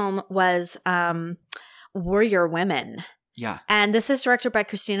feature film was Warrior Women. Yeah. And this is directed by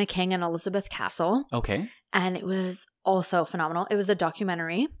Christina King and Elizabeth Castle. Okay. And it was also phenomenal. It was a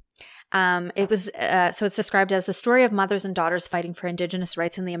documentary. It was so it's described as the story of mothers and daughters fighting for Indigenous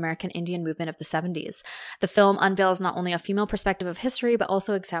rights in the American Indian movement of the 70s. The film unveils not only a female perspective of history, but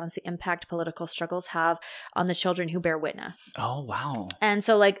also examines the impact political struggles have on the children who bear witness. Oh, wow. And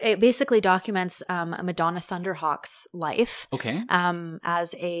so, like, it basically documents Madonna Thunderhawk's life. Okay.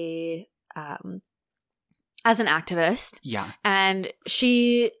 As an activist. Yeah. And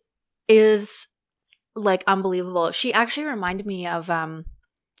she is, like, unbelievable. She actually reminded me of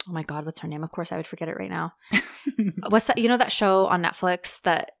oh my God, what's her name? Of course, I would forget it right now. What's that? You know that show on Netflix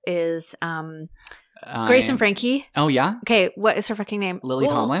that is Grace and Frankie? Oh, yeah? Okay, what is her fucking name? Lily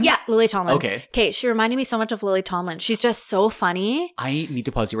Tomlin? Yeah, Lily Tomlin. Okay. Okay, she reminded me so much of Lily Tomlin. She's just so funny. I need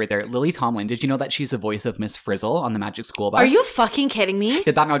to pause you right there. Lily Tomlin, did you know that she's the voice of Miss Frizzle on the Magic School Bus? Are you fucking kidding me?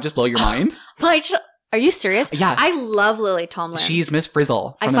 Did that not just blow your mind? Are you serious? Yeah. I love Lily Tomlin. She's Miss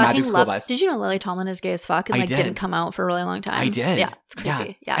Frizzle from the Magic School Bus. Did you know Lily Tomlin is gay as fuck and didn't come out for a really long time? I did. Yeah, it's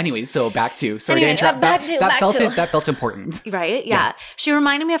crazy. Yeah. Anyways, so back to to interrupt. That felt important. Right? Yeah. She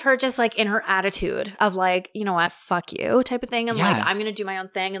reminded me of her just like in her attitude of like, you know what, fuck you type of thing. And like, I'm going to do my own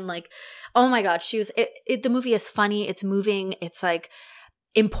thing. And like, oh my God, the movie is funny. It's moving. It's like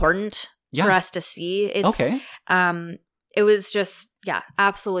important for us to see. It's, it was just,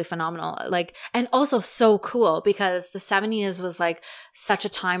 absolutely phenomenal. Like, and also so cool because the 70s was like such a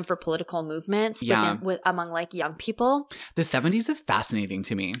time for political movements among like young people. The 70s is fascinating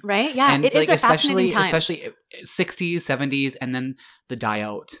to me. Right? Yeah. And it is a fascinating time. Especially 60s, 70s, and then the die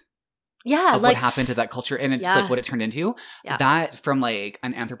out. Yeah. Of what happened to that culture and it's like what it turned into. Yeah. That from like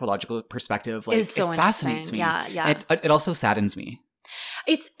an anthropological perspective, like it fascinates me. Yeah. Yeah. It also saddens me.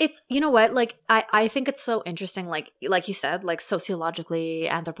 It's you know what, like I think it's so interesting, like you said, like sociologically,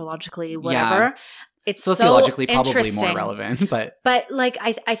 anthropologically, whatever. It's sociologically so probably more relevant, but like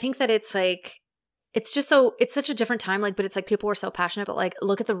I think that it's like it's just so it's such a different time, like, but it's like people were so passionate, but like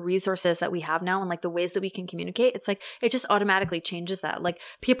look at the resources that we have now and like the ways that we can communicate. It's like it just automatically changes that. Like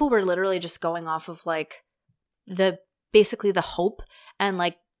people were literally just going off of like basically the hope and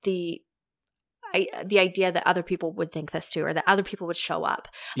like the idea that other people would think this too, or that other people would show up.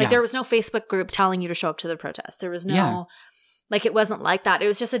 Like there was no Facebook group telling you to show up to the protest. There was no, like it wasn't like that. It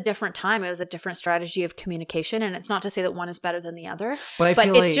was just a different time. It was a different strategy of communication. And it's not to say that one is better than the other, but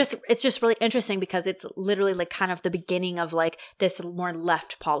it's just really interesting because it's literally like kind of the beginning of like this more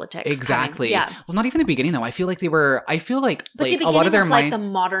left politics. Exactly. Yeah. Well, not even the beginning though. I feel like a lot of their like the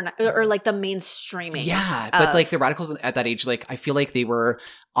modern or like the mainstreaming. Yeah. But like the radicals at that age, like I feel like they were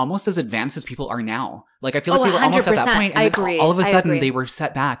almost as advanced as people are now. Like I feel like they were almost at that point. And I agree. All of a sudden they were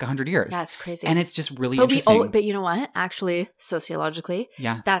set back 100 years. That's crazy. And it's just really interesting. But you know what? Actually, sociologically,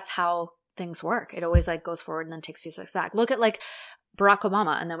 that's how things work. It always like goes forward and then takes a few steps back. Look at like Barack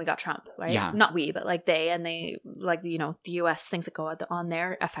Obama and then we got Trump, right? Yeah. Not we, but like they like, you know, the US, things that go on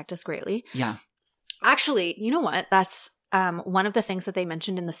there affect us greatly. Yeah. Actually, you know what? That's one of the things that they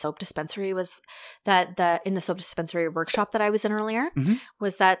mentioned in the soap dispensary was that in the soap dispensary workshop that I was in earlier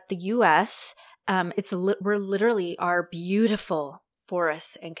was that the US, we're literally our beautiful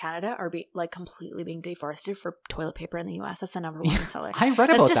forests in Canada are like completely being deforested for toilet paper in the US. That's the number one seller. I read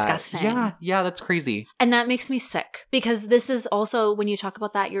about disgusting. that. Yeah, that's crazy. And that makes me sick because this is also when you talk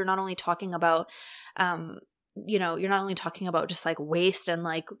about that, you're not only talking about you know, you're not only talking about just like waste and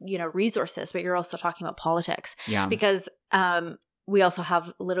like, you know, resources, but you're also talking about politics. Yeah. Because we also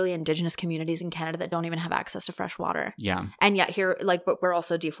have literally Indigenous communities in Canada that don't even have access to fresh water. Yeah. And yet here, like, but we're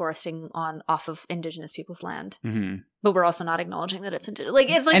also deforesting off of Indigenous people's land. Mm-hmm. But we're also not acknowledging that it's Indigenous. Like,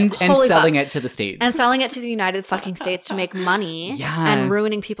 it's like, and selling it to the States. And selling it to the United fucking States to make money. Yeah. And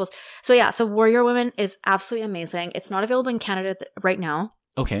ruining people's. So Warrior Women is absolutely amazing. It's not available in Canada right now.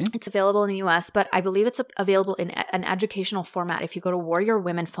 Okay. It's available in the US, but I believe it's available in an educational format if you go to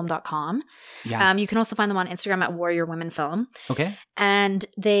warriorwomenfilm.com. Yeah. You can also find them on Instagram at warriorwomenfilm. Okay. And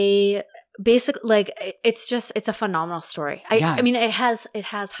they basically, like, it's a phenomenal story. I mean, it has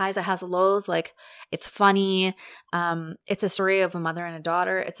highs, it has lows. Like, it's funny. It's a story of a mother and a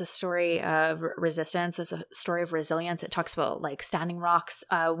daughter. It's a story of resistance. It's a story of resilience. It talks about like Standing Rock's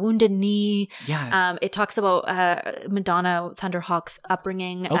wounded knee. Yeah. It talks about Madonna Thunderhawk's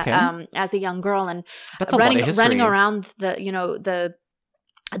upbringing as a young girl and that's a lot of history. Running around the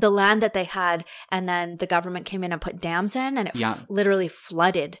land that they had, and then the government came in and put dams in, and it literally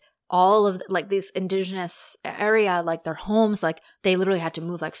flooded all of like this indigenous area, like their homes, like they literally had to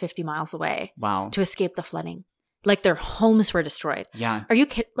move like 50 miles away. Wow. To escape the flooding. Like their homes were destroyed. Yeah. Are you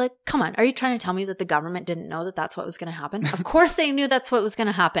kidding? Like, come on. Are you trying to tell me that the government didn't know that that's what was going to happen? Of course they knew that's what was going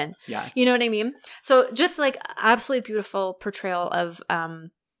to happen. Yeah. You know what I mean? So just like absolutely beautiful portrayal of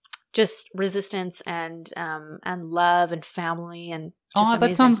just resistance and love and family and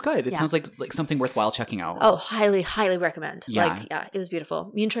that sounds good. It sounds like something worthwhile checking out. Oh, highly, highly recommend. Yeah. Like, yeah, it was beautiful.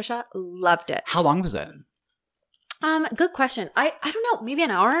 Me and Trisha loved it. How long was it? Good question. I don't know, maybe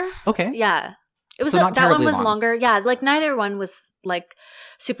an hour. Okay. Yeah. It was that one was long. longer. Yeah, like neither one was like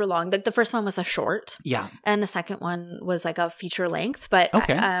super long. Like the first one was a short. Yeah. And the second one was like a feature length, but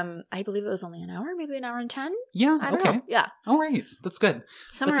okay. I believe it was only an hour, maybe an hour and 10. Yeah. I don't know. Yeah. All right. That's good.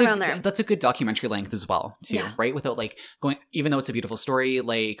 Somewhere around there. That's a good documentary length as well, too, right? Without like going, even though it's a beautiful story,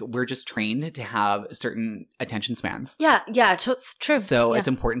 like we're just trained to have certain attention spans. Yeah. Yeah. It's true. So it's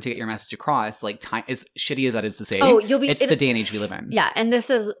important to get your message across. Like time, as shitty as that is to say, it's the day and age we live in. Yeah. And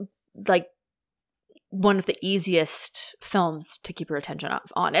this is like one of the easiest films to keep your attention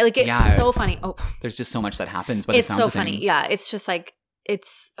on. Like, it's so funny. Oh, there's just so much that happens, but it's so funny. Things. Yeah, it's just like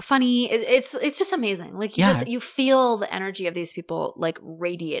it's funny. It's just amazing. Like you feel the energy of these people like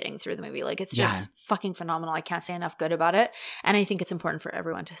radiating through the movie. Like it's just fucking phenomenal. I can't say enough good about it, and I think it's important for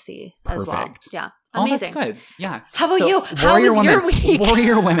everyone to see as well. Yeah, amazing. Oh, that's good. Yeah. How about you? How was your week?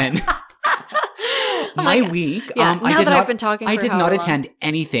 Warrior Women. My week. I've been talking. I did not attend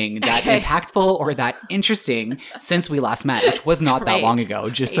anything that impactful or that interesting since we last met, which was not that long ago.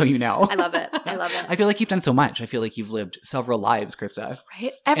 Just so you know. I love it. I feel like you've done so much. I feel like you've lived several lives, Krista.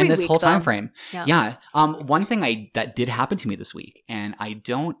 Right. In this whole time frame. Yeah. One thing that did happen to me this week, and I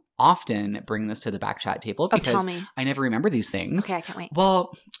don't often bring this to the back chat table because I never remember these things. Okay, I can't wait.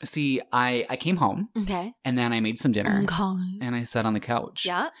 Well, see, I came home. Okay. And then I made some dinner. Okay. And I sat on the couch.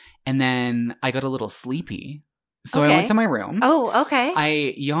 Yeah. And then I got a little sleepy. So I went to my room. Oh, okay.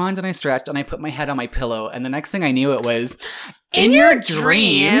 I yawned and I stretched and I put my head on my pillow. And the next thing I knew, it was in your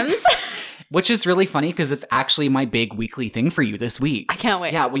dreams. Which is really funny because it's actually my big weekly thing for you this week. I can't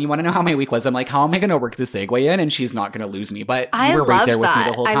wait. Yeah, when you want to know how my week was, I'm like, how am I going to work the segue in? And she's not going to lose me. But you were right there with me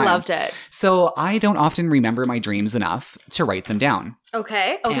the whole time. I loved it. So I don't often remember my dreams enough to write them down.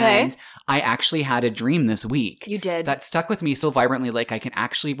 Okay. And I actually had a dream this week. You did. That stuck with me so vibrantly, like I can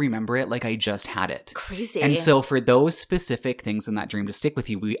actually remember it like I just had it. Crazy. And so for those specific things in that dream to stick with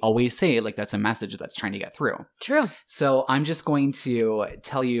you, we always say like that's a message that's trying to get through. True. So I'm just going to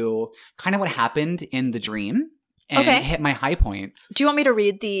tell you kind of what happened in the dream. And hit my high points. Do you want me to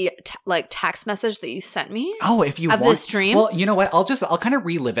read the text message that you sent me? Oh, if you want. Of this dream? Well, you know what? I'll kind of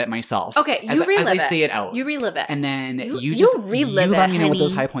relive it myself. Okay, relive it. As I say it out. You relive it. And then you relive it, let me know what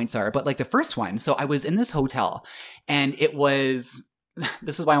those high points are. But like the first one, so I was in this hotel and it was...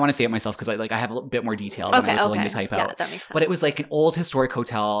 This is why I want to say it myself because I have a little bit more detail than I was willing to type out. Yeah, that makes sense. But it was like an old historic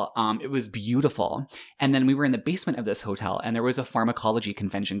hotel. It was beautiful. And then we were in the basement of this hotel and there was a pharmacology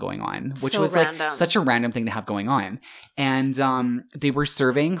convention going on, which was random. Like such a random thing to have going on. And they were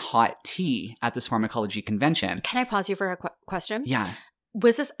serving hot tea at this pharmacology convention. Can I pause you for a question? Yeah.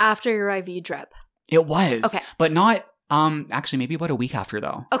 Was this after your IV drip? It was. Okay. But not... actually, maybe about a week after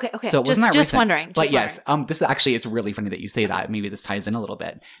though. Okay. So it wasn't that just recent. Wondering. But yes, this actually it's really funny that you say that. Maybe this ties in a little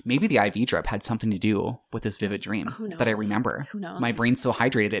bit. Maybe the IV drip had something to do with this vivid dream that I remember. Who knows? My brain's so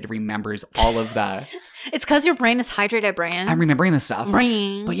hydrated, it remembers all of the. It's because your brain is hydrated, Brian. I'm remembering this stuff.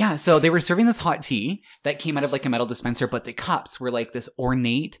 Brain. But yeah, so they were serving this hot tea that came out of like a metal dispenser, but the cups were like this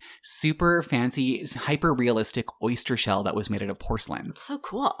ornate, super fancy, hyper realistic oyster shell that was made out of porcelain. So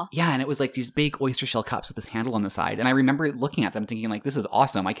cool. Yeah, and it was like these big oyster shell cups with this handle on the side. And I remember looking at them thinking like, this is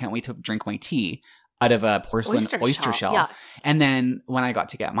awesome. I can't wait to drink my tea out of a porcelain oyster shell. Yeah. And then when I got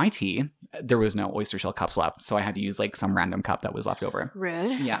to get my tea, there was no oyster shell cups left. So I had to use like some random cup that was left over.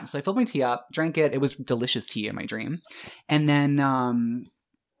 Rude. Yeah. So I filled my tea up, drank it. It was delicious tea in my dream. And then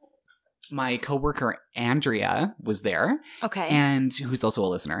my coworker Andrea was there. Okay. And who's also a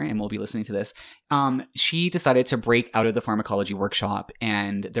listener and will be listening to this. She decided to break out of the pharmacology workshop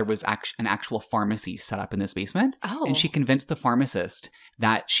and there was an actual pharmacy set up in this basement. Oh. And she convinced the pharmacist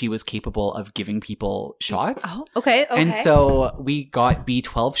that she was capable of giving people shots. Oh, okay. And so we got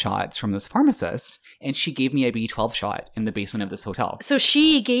B12 shots from this pharmacist, and she gave me a B12 shot in the basement of this hotel. So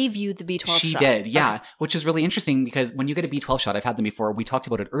she gave you the B12 shot? She did, yeah. Okay. Which is really interesting because when you get a B12 shot, I've had them before, we talked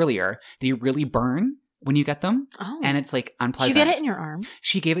about it earlier, they really burn when you get them. Oh. And it's like unpleasant. Did you get it in your arm?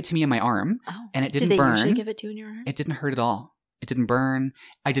 She gave it to me in my arm, and it didn't burn. Did they usually give it to you in your arm? It didn't hurt at all. It didn't burn.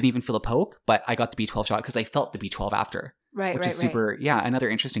 I didn't even feel a poke, but I got the B12 shot because I felt the B12 after. Right, which is super, another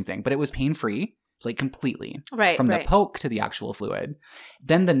interesting thing. But it was pain-free, like completely. Right, from the poke to the actual fluid.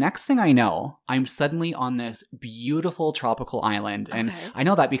 Then the next thing I know, I'm suddenly on this beautiful tropical island. And I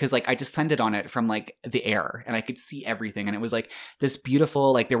know that because like I descended on it from like the air and I could see everything. And it was like this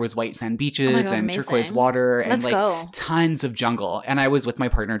beautiful, like there was white sand beaches and amazing. Turquoise water and tons of jungle. And I was with my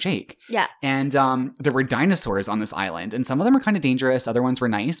partner, Jake. Yeah. And there were dinosaurs on this island. And some of them were kind of dangerous. Other ones were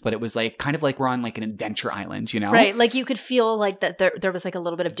nice. But it was like kind of like we're on like an adventure island, you know? Right. Like you could feel like that there was like a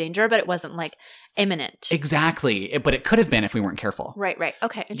little bit of danger, but it wasn't like imminent. Exactly. But it could have been if we weren't careful. Right.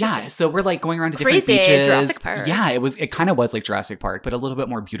 Okay. Yeah. So we're like going around to different beaches. Jurassic Park. Yeah. It kind of was like Jurassic Park, but a little bit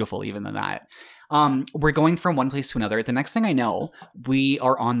more beautiful even than that. We're going from one place to another. The next thing I know, we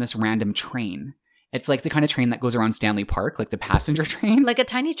are on this random train. It's like the kind of train that goes around Stanley Park, like the passenger train. Like a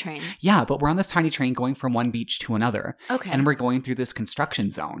tiny train. Yeah, but we're on this tiny train going from one beach to another. Okay. And we're going through this construction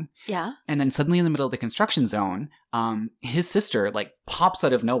zone. Yeah. And then suddenly in the middle of the construction zone, his sister like pops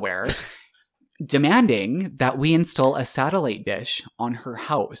out of nowhere demanding that we install a satellite dish on her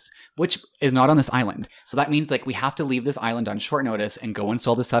house, which is not on this island. So that means like we have to leave this island on short notice and go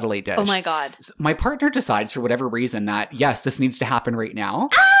install the satellite dish. Oh my God. So my partner decides for whatever reason that, yes, this needs to happen right now.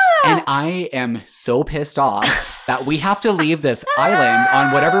 And I am so pissed off that we have to leave this island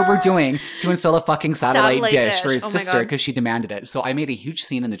on whatever we're doing to install a fucking satellite dish for his sister because she demanded it. So I made a huge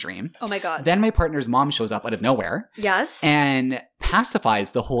scene in the dream. Oh my God. Then my partner's mom shows up out of nowhere. Yes. And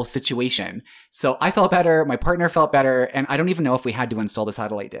pacifies the whole situation. So I felt better. My partner felt better. And I don't even know if we had to install the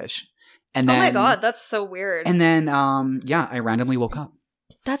satellite dish. And then, oh my God, that's so weird. And then, I randomly woke up.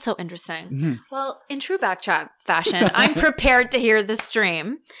 That's so interesting. Mm-hmm. Well, in true Backchat fashion, I'm prepared to hear this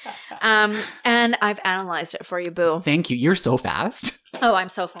dream. And I've analyzed it for you, boo. Thank you. You're so fast. Oh, I'm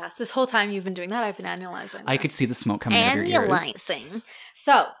so fast. This whole time you've been doing that, I've been analyzing. I could see the smoke coming out of your ears. Analyzing.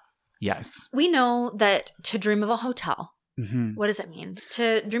 So. Yes. We know that to dream of a hotel, what does it mean?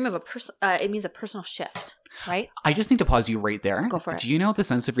 To dream of it means a personal shift, right? I just need to pause you right there. Go for it. Do you know the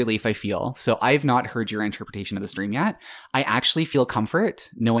sense of relief I feel? So I've not heard your interpretation of this dream yet. I actually feel comfort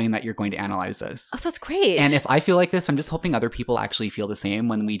knowing that you're going to analyze this. Oh, that's great. And if I feel like this, I'm just hoping other people actually feel the same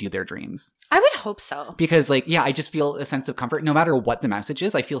when we do their dreams. I would hope so. Because I just feel a sense of comfort. No matter what the message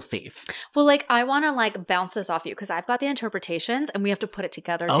is, I feel safe. Well, I want to bounce this off you because I've got the interpretations and we have to put it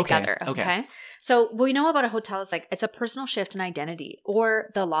together. Okay. So what we know about a hotel is it's a personal shift in identity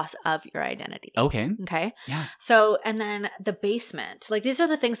or the loss of your identity. Okay. Yeah. So, and then the basement, these are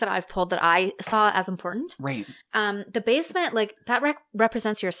the things that I've pulled that I saw as important. Right. The basement, that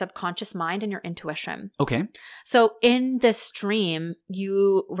represents your subconscious mind and your intuition. Okay. So in this dream,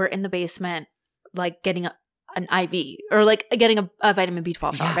 you were in the basement, getting an IV or getting a vitamin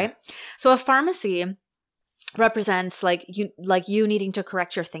B12 shot, right? So a pharmacy represents you needing to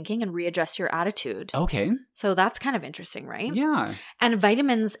correct your thinking and readjust your attitude. Okay. So that's kind of interesting, right? Yeah. And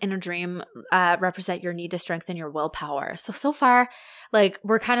vitamins in a dream represent your need to strengthen your willpower. So far,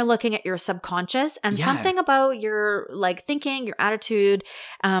 we're kind of looking at your subconscious and something about your thinking, your attitude,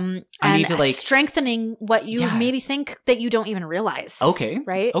 and strengthening what you maybe think that you don't even realize. Okay.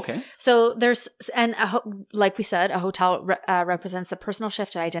 Right? Okay. So there's, and like we said, a hotel represents the personal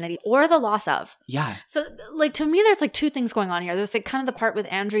shift in identity or the loss of. Yeah. So to me, there's two things going on here. There's kind of the part with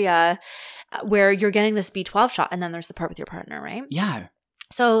Andrea where you're getting this B12 shot, and then there's the part with your partner, right? Yeah.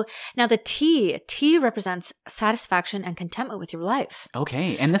 So now the T represents satisfaction and contentment with your life.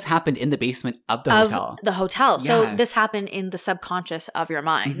 Okay. And this happened in the basement of the hotel. The hotel. Yeah. So this happened in the subconscious of your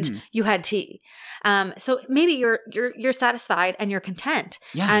mind. Mm-hmm. You had T. So maybe you're satisfied and you're content.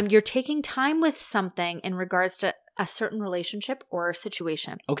 Yeah. You're taking time with something in regards to a certain relationship or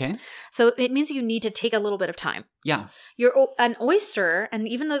situation. Okay. So it means you need to take a little bit of time. Yeah. You're an oyster, and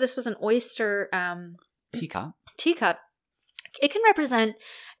even though this was an oyster teacup, it can represent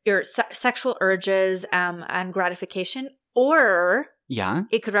your sexual urges and gratification, or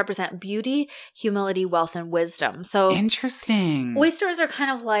it could represent beauty, humility, wealth, and wisdom. So interesting. Oysters are kind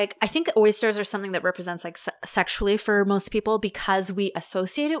of I think oysters are something that represents sexually for most people because we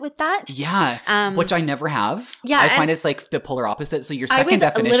associate it with that. Yeah. Which I never have. Yeah. I find it's the polar opposite. So your second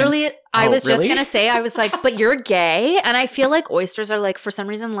definition. I was just going to say, I was but you're gay. And I feel oysters are for some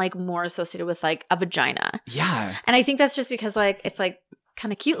reason more associated with a vagina. Yeah. And I think that's just because it's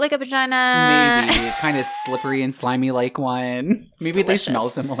kind of cute like a vagina. Maybe kind of slippery and slimy like one. Maybe they smell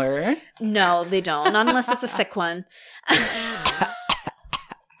similar. No, they don't. Not unless it's a sick one.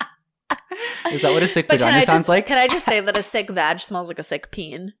 Is that what a sick vagina sounds like? Can I just say that a sick vag smells like a sick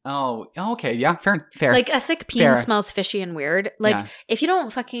peen? Oh, okay. Yeah, fair. Like a sick peen smells fishy and weird. Like if you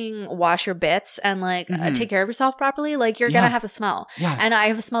don't fucking wash your bits and like take care of yourself properly, like you're going to have a smell. Yeah. And I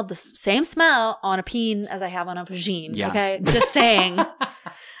have smelled the same smell on a peen as I have on a vagine. Yeah. Okay. Just saying.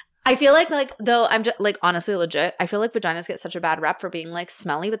 I feel like though I'm just like honestly legit, I feel like vaginas get such a bad rep for being like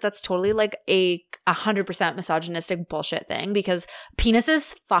smelly, but that's totally like a 100% misogynistic bullshit thing because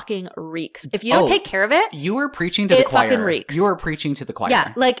penises fucking reeks. If you don't take care of it, you are preaching to the choir. It fucking reeks. You are preaching to the choir.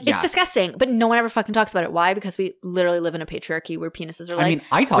 Yeah, like it's disgusting, but no one ever fucking talks about it. Why? Because we literally live in a patriarchy where penises are like, I mean,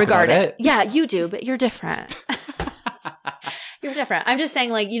 I talk regarded. About it. Yeah, you do, but you're different. You're different. I'm just saying,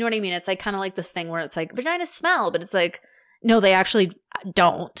 like, you know what I mean? It's like kind of like this thing where it's like vaginas smell, but it's like, no, they actually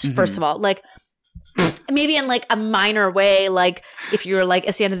don't, first of all. Like, maybe in, like, a minor way, like, if you're, like,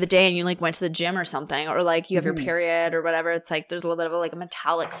 it's the end of the day and you, like, went to the gym or something, or, like, you have your period or whatever, it's, like, there's a little bit of, like, a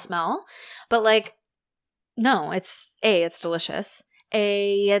metallic smell. But, like, no, it's delicious.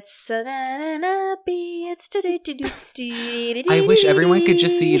 It's I wish everyone could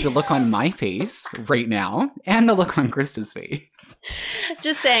just see the look on my face right now and the look on Krista's face.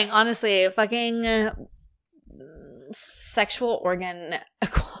 Just saying, honestly, fucking... sexual organ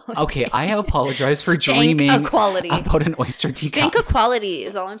equality. Okay, I apologize for dreaming equality. About an oyster teacup. Stink equality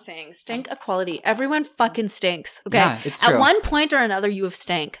is all I'm saying. Stink equality. Everyone fucking stinks. Okay? Yeah, it's true. At one point or another, you have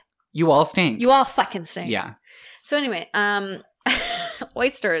stank. You all stink. You all fucking stink. Yeah. So anyway,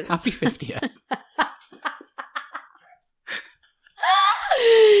 oysters. Happy 50th.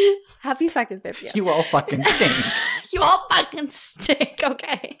 Happy fucking 50th. You all fucking stink. You all fucking stink.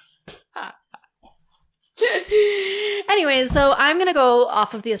 Okay. Anyways, so I'm going to go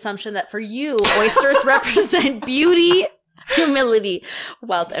off of the assumption that for you, oysters represent beauty, humility,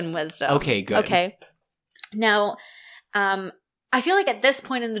 wealth, and wisdom. Okay, good. Okay. Now, I feel like at this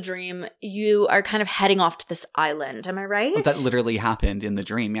point in the dream, you are kind of heading off to this island. Am I right? Oh, that literally happened in the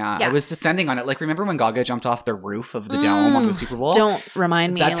dream, yeah. I was descending on it. Like, remember when Gaga jumped off the roof of the dome of the Super Bowl? Don't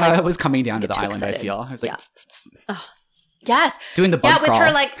remind me. That's how I was coming down to the island, excited. I feel. I was like... Oh. Yes. Doing the bug crawl. Yeah, with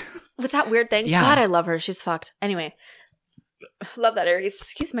her, like... With that weird thing. Yeah. God, I love her. She's fucked. Anyway. Love that Aries.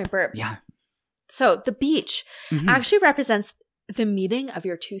 Excuse my burp. Yeah. So the beach actually represents the meeting of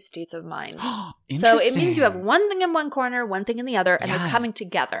your two states of mind. So it means you have one thing in one corner, one thing in the other, and they're coming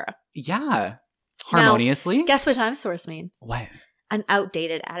together. Yeah. Harmoniously. Now, guess what dinosaurs mean? What? An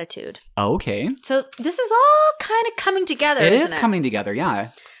outdated attitude. Oh, okay. So this is all kind of coming together, isn't it? Coming together, yeah.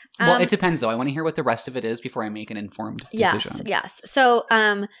 Well, it depends, though. I want to hear what the rest of it is before I make an informed decision. Yes. So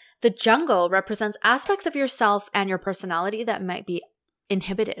the jungle represents aspects of yourself and your personality that might be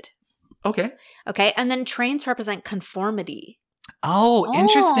inhibited. Okay. And then trains represent conformity. Oh,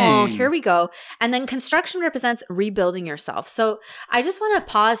 interesting. Oh, here we go. And then construction represents rebuilding yourself. So I just want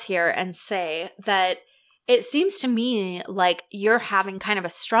to pause here and say that it seems to me like you're having kind of a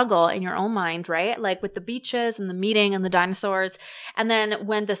struggle in your own mind, right? Like with the beaches and the meeting and the dinosaurs. And then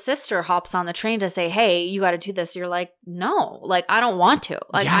when the sister hops on the train to say, hey, you got to do this, you're like, no, like, I don't want to.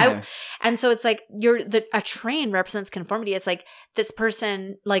 Like, and so it's like a train represents conformity. It's like this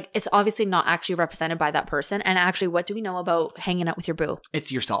person, like, it's obviously not actually represented by that person. And actually, what do we know about hanging out with your boo?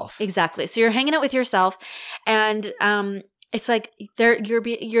 It's yourself. Exactly. So you're hanging out with yourself. And it's like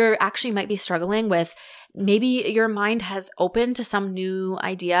you're actually might be struggling with maybe your mind has opened to some new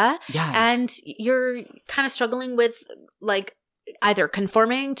idea and you're kind of struggling with like either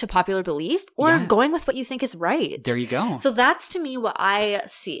conforming to popular belief or going with what you think is right. There you go. So that's to me what I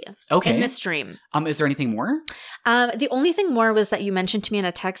see in this dream. Is there anything more? The only thing more was that you mentioned to me in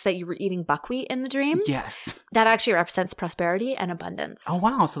a text that you were eating buckwheat in the dream. Yes. That actually represents prosperity and abundance. Oh,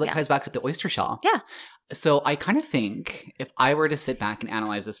 wow. So that ties back with the oyster shell. Yeah. So I kind of think if I were to sit back and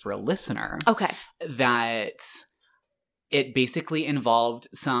analyze this for a listener, that it basically involved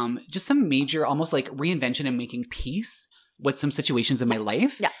some major, almost like reinvention and making peace with some situations in my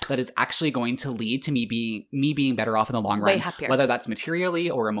life that is actually going to lead to me being better off in the long run. Way happier. Whether that's materially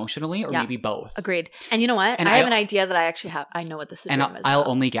or emotionally or maybe both. Agreed. And you know what? And I have an idea that I actually have. I know what this is. And I'll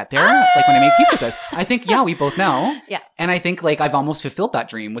only get there like when I make peace with this. I think, we both know. Yeah. And I think like I've almost fulfilled that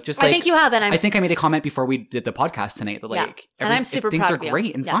dream with just like. I think you have. And I think I made a comment before we did the podcast tonight that like. And I'm super proud proud of you. Things are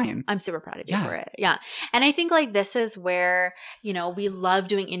great and fine. I'm super proud of you for it. Yeah. And I think like this is where, we love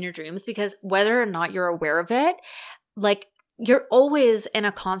doing in your dreams because whether or not you're aware of it, like you're always in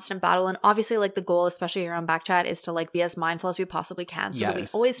a constant battle. And obviously, like, the goal, especially here on Backchat, is to, like, be as mindful as we possibly can so that we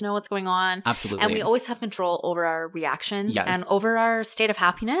always know what's going on. Absolutely. And we always have control over our reactions and over our state of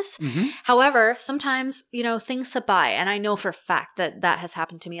happiness. Mm-hmm. However, sometimes, you know, things slip by. And I know for a fact that that has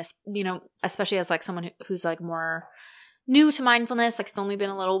happened to me, you know, especially as, like, someone who's, like, more new to mindfulness. Like, it's only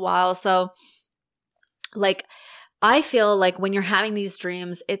been a little while. So, like, I feel like when you're having these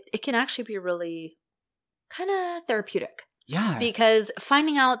dreams, it can actually be really kind of therapeutic. Yeah. Because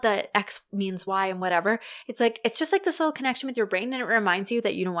finding out that X means Y and whatever, it's just like this little connection with your brain, and it reminds you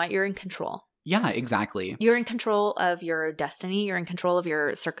that, you know what, you're in control. Yeah, exactly. You're in control of your destiny. You're in control of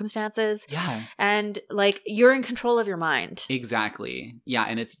your circumstances. Yeah. And, like, you're in control of your mind. Exactly. Yeah.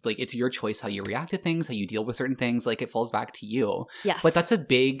 And it's like, it's your choice how you react to things, how you deal with certain things. Like, it falls back to you. Yes. But that's a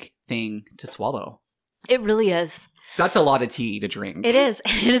big thing to swallow. It really is. That's a lot of tea to drink. It is.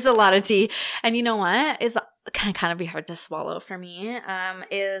 It is a lot of tea. And you know what is kind of be hard to swallow for me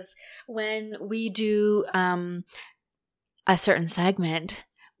is when we do a certain segment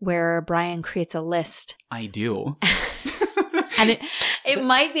where Brian creates a list. I do. And it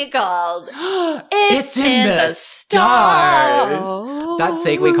might be called It's in the Stars. That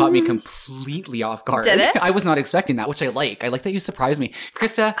segue caught me completely off guard. Did it? I was not expecting that, which I like. I like that you surprised me.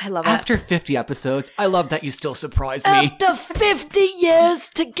 Krista, I love it. After 50 episodes, I love that you still surprise me. After 50 years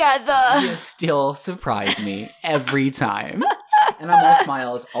together. You still surprise me every time. And I'm all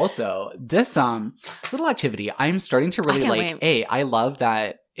smiles. Also, this little activity, I'm starting to really like. Wait. I love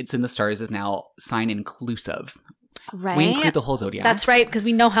that It's in the Stars is now sign inclusive. Right. We include the whole zodiac. That's right, because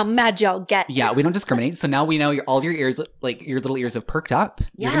we know how mad y'all get. Yeah, we don't discriminate. So now we know all your ears, like your little ears have perked up.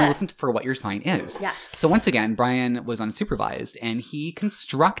 You're going to listen for what your sign is. Yes. So once again, Brian was unsupervised and he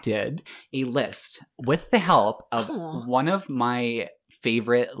constructed a list with the help of one of my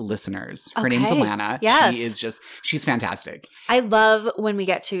favorite listeners. Her name's Alana. Yes. She's fantastic. I love when we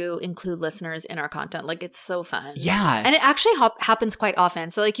get to include listeners in our content. Like, it's so fun. Yeah. And it actually happens quite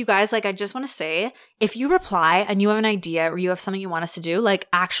often. So, like, you guys, like, I just want to say, if you reply and you have an idea or you have something you want us to do, like,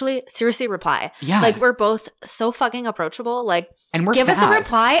 actually, seriously reply. Yeah. Like, we're both so fucking approachable. Like, and we're give fast. us a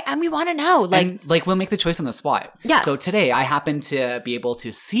reply and we want to know. Like, and, like, we'll make the choice on the spot. Yeah. So today I happened to be able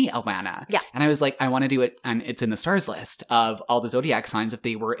to see Alana. Yeah. And I was like, I want to do it. And it's in the Stars list of all the zodiac signs if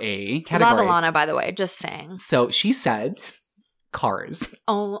they were a category. Love Alana, by the way, just saying. So she said cars.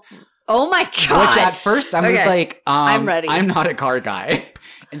 Oh my God. Which at first I was like, I'm ready. I'm not a car guy.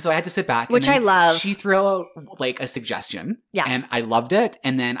 And so I had to sit back. Which I love. She threw out like a suggestion. Yeah. And I loved it.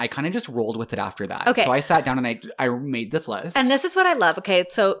 And then I kind of just rolled with it after that. Okay. So I sat down and I made this list. And this is what I love. Okay.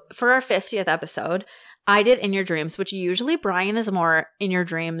 So for our 50th episode, I did In Your Dreams, which usually Brian is more in your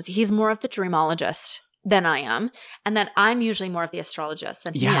dreams. He's more of the dreamologist than I am. And then I'm usually more of the astrologist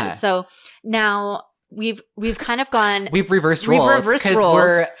than he is. So now we've kind of gone. We've reversed roles because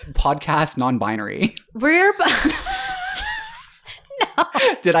we're podcast non-binary. We're no.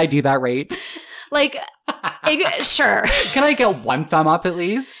 Did I do that right? Like, sure. Can I get one thumb up at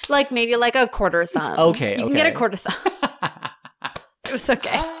least? Like maybe like a quarter thumb. Okay. You can get a quarter thumb. It's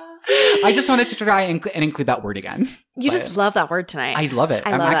okay. I just wanted to try and include that word again. You just love that word tonight. I love it.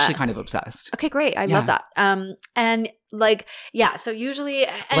 I'm actually kind of obsessed. Okay, great. I love that. And like, yeah, so usually...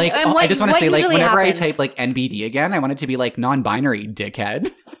 like, I just want to say, like, whenever I type, like, NBD again, I want it to be, like, non-binary, dickhead.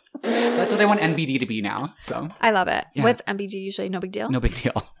 That's what I want NBD to be now, so... I love it. Yeah. What's NBD usually? No big deal? No big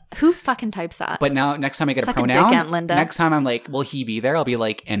deal. Who fucking types that? But now, next time I get a pronoun, like a dick, Aunt Linda. Next time I'm like, will he be there? I'll be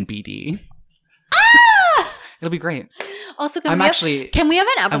like, NBD. It'll be great. Also, can we have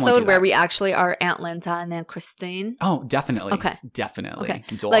an episode where we actually are Aunt Linda and then Christine? Oh, definitely. Okay. Definitely.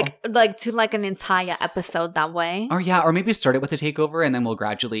 Okay. Like to like an entire episode that way. Or yeah, or maybe start it with a takeover and then we'll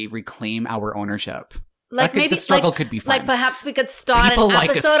gradually reclaim our ownership. Like maybe the struggle could be fun. Like perhaps we could start an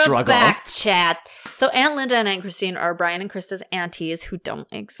episode of Backchat. So Aunt Linda and Aunt Christine are Brian and Krista's aunties who don't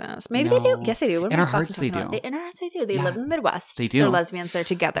exist. Maybe they do. Yes, they do. In our hearts, they do. In our hearts, they do. They live in the Midwest. They do. They're lesbians. They're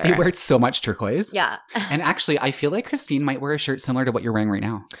together. They wear so much turquoise. Yeah. And actually, I feel like Christine might wear a shirt similar to what you're wearing right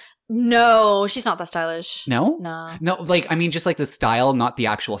now. No, she's not that stylish. No? No. Like, I mean, just like the style, not the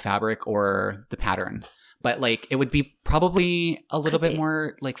actual fabric or the pattern. But, like, it would be probably a little bit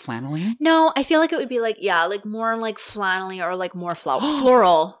more, like, flannelly. No, I feel like it would be, like, yeah, like, more, like, flannelly or, like, more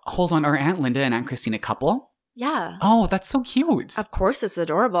floral. Hold on. Are Aunt Linda and Aunt Christine a couple? Yeah. Oh, that's so cute. Of course, it's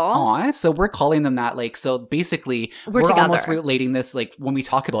adorable. Aw, so we're calling them that, like, so basically, we're almost relating this, like, when we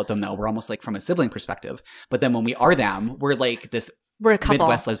talk about them, though, we're almost, like, from a sibling perspective. But then when we are them, we're, like, this we're a couple.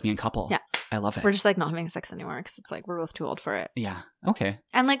 Midwest lesbian couple. Yeah. I love it. We're just, like, not having sex anymore because it's, like, we're both too old for it. Yeah. Okay.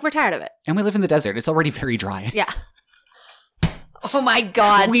 And, like, we're tired of it. And we live in the desert. It's already very dry. Yeah. Oh, my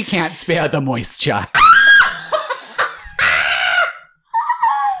God. We can't spare the moisture.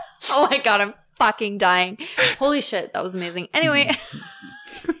 Oh my God, I'm fucking dying. Holy shit, that was amazing. Anyway.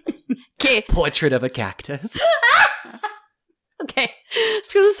 Okay. Portrait of a cactus. Okay.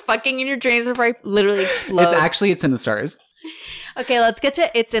 Let's go this fucking in your dreams before I literally explode. It's in the stars. Okay, let's get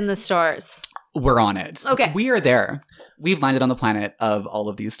to It's in the Stars. We're on it. Okay. We are there. We've landed on the planet of all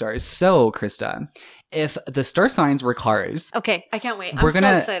of these stars. So, Krista, if the star signs were cars. Okay, I can't wait. I'm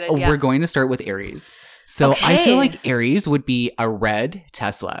so excited. Yeah. We're going to start with Aries. So I feel like Aries would be a red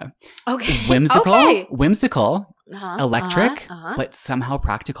Tesla. Okay. Whimsical, electric, but somehow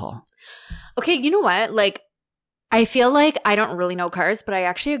practical. Okay, you know what? Like, I feel like I don't really know cars, but I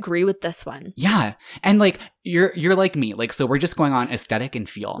actually agree with this one. Yeah. And like you're like me. Like, so we're just going on aesthetic and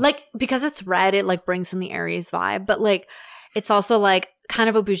feel. Like, because it's red, it like brings in the Aries vibe, but like it's also like kind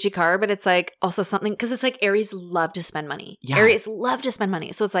of a bougie car, but it's like also something because it's like Aries love to spend money. Yeah. Aries love to spend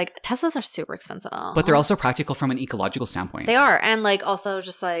money. So it's like Teslas are super expensive. But they're also practical from an ecological standpoint. They are. And like also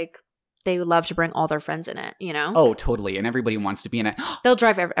just like they love to bring all their friends in it, you know? Oh, totally. And everybody wants to be in it. They'll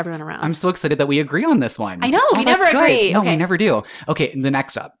drive everyone around. I'm so excited that we agree on this one. I know. We never agree. No, we never do. Okay, the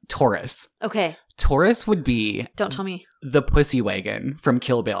next up, Taurus. Okay. Taurus would be... Don't tell me. The pussy wagon from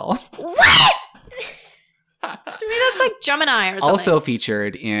Kill Bill. What? To me, that's like Gemini or something. Also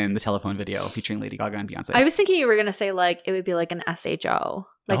featured in the telephone video featuring Lady Gaga and Beyonce. I was thinking you were going to say like it would be like an SHO.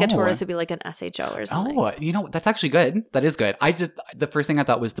 Like a Taurus would be like an SHO or something. Oh, you know, that's actually good. That is good. The first thing I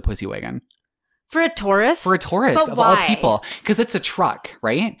thought was the pussy wagon. For a Taurus? For a Taurus, but of why? all people. Because it's a truck,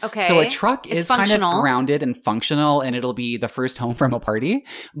 right? Okay. So a truck is functional. kind of grounded and functional, and it'll be the first home from a party.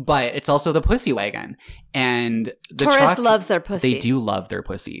 But it's also the pussy wagon. And the Taurus truck loves their pussy. They do love their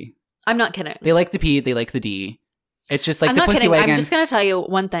pussy. I'm not kidding. They like the P, they like the D. It's just like I'm the not pussy kidding. wagon. I'm just going to tell you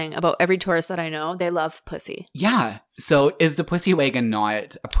one thing about every Taurus that I know. They love pussy. Yeah. So is the pussy wagon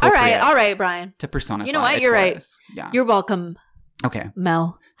not appropriate? All right, Brian. To personify. You know what? You're right. Yeah. You're welcome. Okay.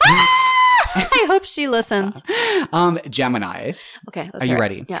 Mel. I hope she listens. Gemini. Okay. Are you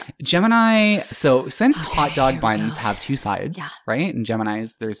ready? Yeah. Gemini. So since hot dog buns have two sides, right? And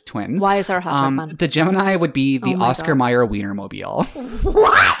Geminis, there's twins. Why is there a hot dog bun? The Gemini would be the Oscar Mayer Wienermobile.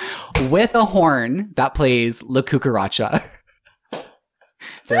 What? With a horn that plays La Cucaracha. Da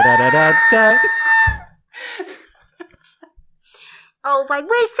da da da da. Oh, I wish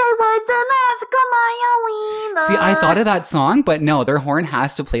I was an Oscar Mayer Wiener. See, I thought of that song, but no, their horn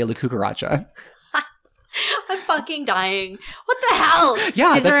has to play La Cucaracha. I'm fucking dying. What the hell?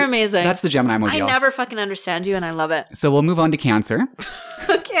 Yeah, these are amazing. That's the Gemini mobile. I never fucking understand you, and I love it. So we'll move on to Cancer.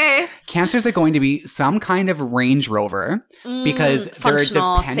 Okay. Cancers are going to be some kind of Range Rover because they're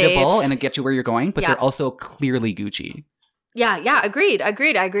dependable safe. and it gets you where you're going, but they're also clearly Gucci. Yeah, agreed. I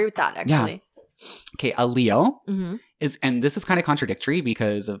agree with that, actually. Yeah. Okay, a Leo is, and this is kind of contradictory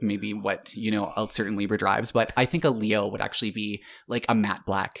because of maybe what, you know, a certain Libra drives, but I think a Leo would actually be like a matte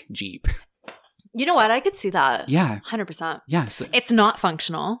black Jeep. You know what? I could see that. Yeah. 100%. Yeah. So it's not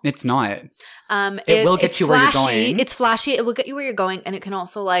functional. It's not. It will get you where you're going. It's flashy. It will get you where you're going. And it can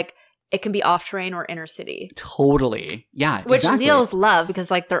also like, it can be off terrain or inner city. Totally. Yeah. Which Leos love because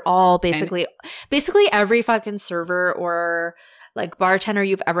like they're all basically every fucking server or like bartender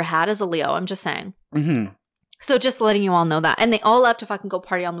you've ever had is a Leo. I'm just saying. Mm-hmm. So just letting you all know that. And they all love to fucking go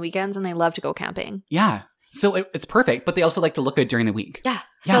party on the weekends and they love to go camping. Yeah. So it's perfect, but they also like to look good during the week. Yeah.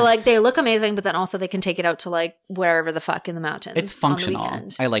 So like they look amazing, but then also they can take it out to like wherever the fuck in the mountains. It's functional.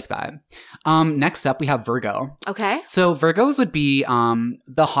 I like that. Next up, we have Virgo. Okay. So Virgos would be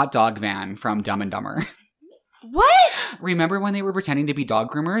the hot dog van from Dumb and Dumber. What? Remember when they were pretending to be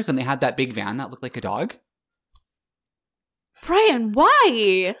dog groomers and they had that big van that looked like a dog? Brian,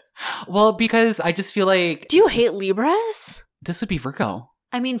 why? Well, because I just feel like... Do you hate Libras? This would be Virgo.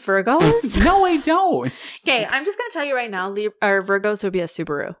 I mean, Virgos? No, I don't. Okay, I'm just going to tell you right now, Virgos would be a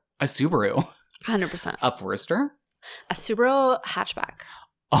Subaru. A Subaru? 100%. A Forester? A Subaru hatchback.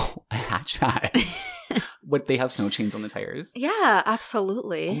 Oh, a hatchback. Would they have snow chains on the tires? Yeah,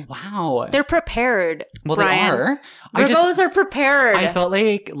 absolutely. Oh, wow. They're prepared. Well, Brian. they are. Virgos are prepared. I felt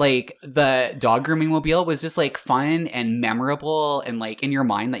like the dog grooming mobile was just like fun and memorable and like in your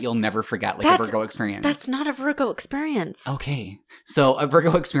mind that you'll never forget, like a Virgo experience. That's not a Virgo experience. Okay. So a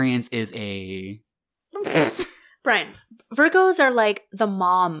Virgo experience is a... Brian, Virgos are like the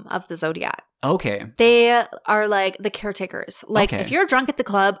mom of the zodiac. Okay. They are like the caretakers. Like if you're drunk at the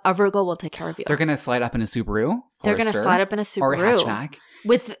club, a Virgo will take care of you. They're going to slide up in a Subaru. They're going to slide up in a Subaru. Or a hatchback.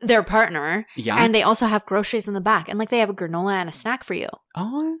 With their partner. Yeah. And they also have groceries in the back. And like they have a granola and a snack for you.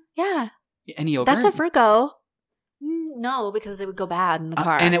 Oh. Yeah. Any yogurt? That's a Virgo. No, because it would go bad in the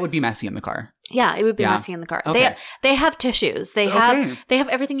car. And it would be messy in the car. Yeah, it would be messy in the car. Okay. They have tissues. They have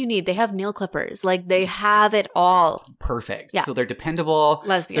everything you need. They have nail clippers. Like, they have it all. Perfect. Yeah. So they're dependable.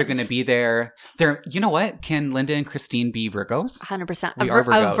 Lesbians. They're going to be there. You know what? Can Linda and Christine be Virgos? 100%.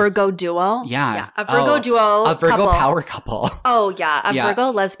 A Virgo duo. Yeah. A Virgo duo. A Virgo power couple. Oh, yeah. A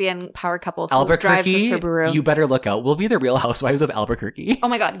Virgo lesbian power couple who Albuquerque, drives a Subaru. You better look out. We'll be the Real Housewives of Albuquerque. Oh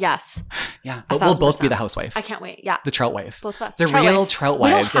my God, yes. Yeah. But we'll both be the housewife. I can't wait. Yeah. The trout wife. Both of us. The real trout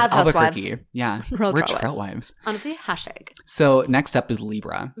wives of Albuquerque. Yeah. We're trout wives. Honestly, hashtag. So next up is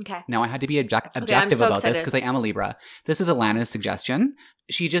Libra. Okay. Now I had to be objective about this because I am a Libra. This is Alana's suggestion.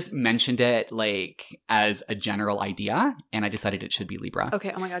 She just mentioned it like as a general idea, and I decided it should be Libra.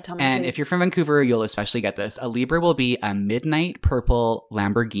 Okay. Oh my God, tell me. And please. if you're from Vancouver, you'll especially get this. A Libra will be a midnight purple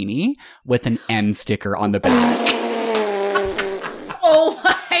Lamborghini with an N sticker on the back. Oh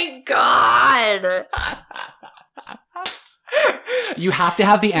my God. You have to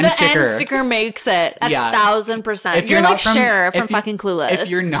have the N sticker. The N sticker makes it 1,000%. If you're like Cher from fucking Clueless. If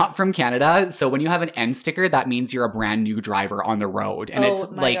you're not from Canada, so when you have an N sticker, that means you're a brand new driver on the road. And it's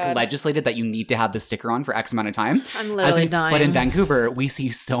like legislated that you need to have the sticker on for X amount of time. I'm literally dying. But in Vancouver, we see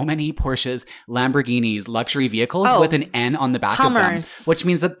so many Porsches, Lamborghinis, luxury vehicles with an N on the back of them. Which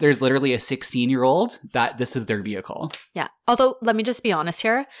means that there's literally a 16-year-old that this is their vehicle. Yeah. Although, let me just be honest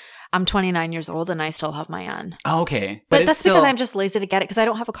here. I'm 29 years old and I still have my N. Oh, okay. But that's because I'm just lazy to get it because I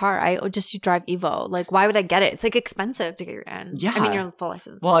don't have a car. I just drive Evo. Like, why would I get it? It's like expensive to get your N. Yeah. I mean, your full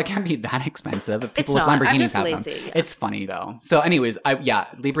license. Well, it can't be that expensive if people with Lamborghinis have them. Yeah. It's funny though. So anyways,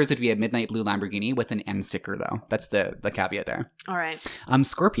 Libras would be a midnight blue Lamborghini with an N sticker though. That's the caveat there. All right.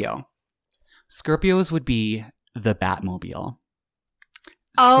 Scorpio. Scorpios would be the Batmobile.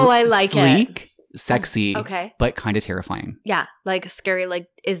 Oh, I like sleek, sexy, okay, but kind of terrifying. Yeah, like scary. Like,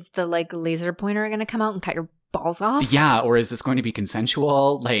 is the laser pointer going to come out and cut your balls off? Yeah, or is this going to be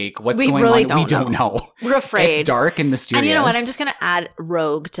consensual? Like, what's going on? We don't know. We're afraid. It's dark and mysterious. And you know what? I'm just going to add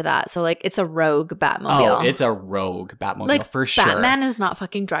rogue to that. So, like, it's a rogue Batmobile. Oh, it's a rogue Batmobile for sure. Batman is not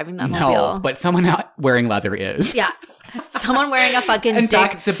fucking driving that mobile. No, but someone not wearing leather is. Yeah. Someone wearing a fucking In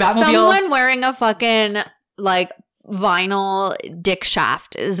fact, the Batmobile... Someone wearing a fucking, like... vinyl dick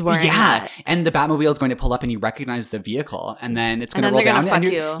shaft is wearing that. And the Batmobile is going to pull up and you recognize the vehicle and then it's going to roll down and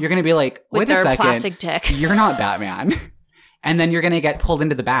you're going to be like, wait a second, plastic dick. You're not Batman. And then you're going to get pulled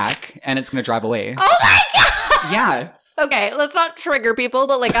into the back and it's going to drive away. Oh my God! Yeah. Okay, let's not trigger people,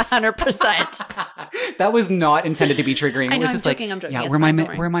 but like 100%. That was not intended to be triggering. I know, it was I'm joking. Yeah, where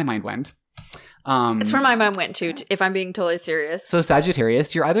my mind went. It's where my mind went to, if I'm being totally serious. So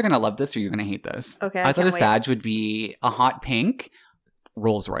Sagittarius, you're either going to love this or you're going to hate this. Okay. I thought a Sag would be a hot pink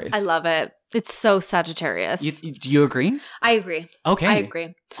Rolls Royce. I love it. It's so Sagittarius. Do you agree? I agree. Okay. I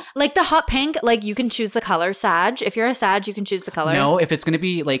agree. Like the hot pink, like you can choose the color Sag. If you're a Sag, you can choose the color. No, if it's going to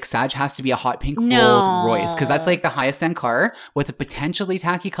be like Sag has to be a hot pink Rolls Royce because that's like the highest end car with a potentially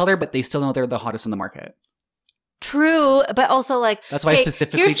tacky color, but they still know they're the hottest in the market. True, but also like that's why I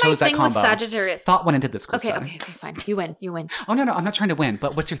specifically chose that combo. Here's my thing with Sagittarius. Thought went into this, Krista. Okay, fine. You win. Oh no, I'm not trying to win.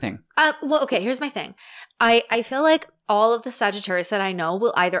 But what's your thing? Well, okay. Here's my thing. I feel like all of the Sagittarius that I know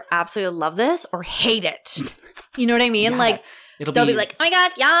will either absolutely love this or hate it. You know what I mean? Yeah, like they'll be like, oh my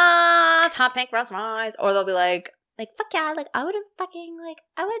God, yeah, it's hot pink Rolls Royce, or they'll be like fuck yeah, like I would fucking like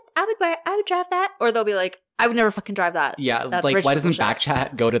I would drive that, or they'll be like, I would never fucking drive that. Yeah, that's like why doesn't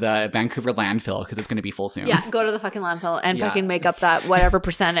Backchat go to the Vancouver landfill because it's going to be full soon? Yeah, go to the fucking landfill and fucking make up that whatever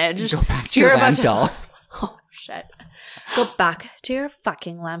percentage. Go back to your landfill. Oh shit! Go back to your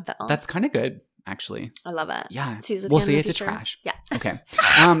fucking landfill. That's kind of good, actually. I love it. Yeah, we'll say it to trash. Yeah. Okay.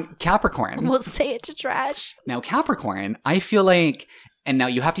 Capricorn. We'll say it to trash. Now Capricorn, I feel like. And now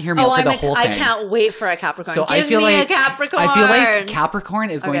you have to hear me out for the whole thing. I can't wait for a Capricorn. So Give me a Capricorn. I feel like Capricorn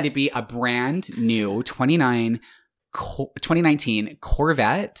is going to be a brand new 2019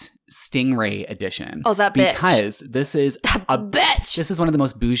 Corvette Stingray edition. Oh, that bitch. Because this is a bitch. This is one of the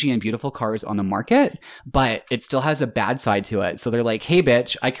most bougie and beautiful cars on the market, but it still has a bad side to it. So they're like, hey,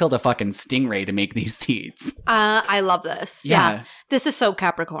 bitch, I killed a fucking Stingray to make these seats. I love this. Yeah. This is so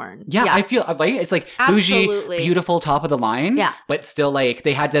Capricorn. Yeah, I feel like it's like bougie, beautiful, top of the line. Yeah. But still like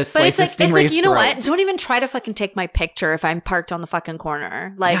they had to slice a Stingray's you know throat. what? Don't even try to fucking take my picture if I'm parked on the fucking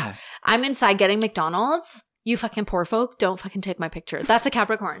corner. Like I'm inside getting McDonald's. You fucking poor folk, don't fucking take my picture. That's a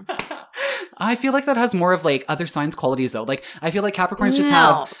Capricorn. I feel like that has more of like other signs qualities though. Like I feel like Capricorns just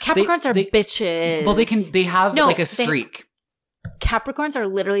have Capricorns are bitches. Well, they have like a streak. Capricorns are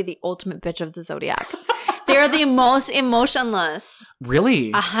literally the ultimate bitch of the zodiac. They are the most emotionless.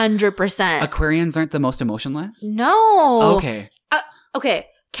 Really? 100%. Aquarians aren't the most emotionless? No. Okay. Okay.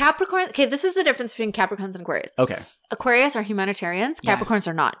 Capricorn. Okay, this is the difference between Capricorns and Aquarius. Okay. Aquarius are humanitarians. Capricorns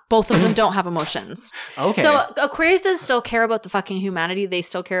are not. Both of them don't have emotions. Okay. So Aquarius does still care about the fucking humanity. They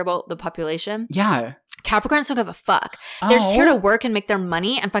still care about the population. Yeah. Capricorns don't give a fuck. They're just here to work and make their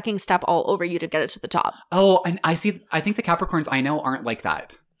money and fucking step all over you to get it to the top. Oh, and I think the Capricorns I know aren't like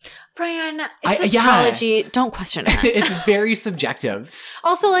that. Brian, it's astrology. Don't question it. It's very subjective.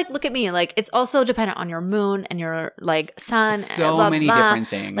 Also, like, look at me. Like, it's also dependent on your moon and your, like, sun. So blah, many blah, different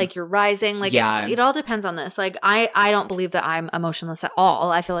things. Like, your rising. Like, it all depends on this. Like, I don't believe that I'm emotionless at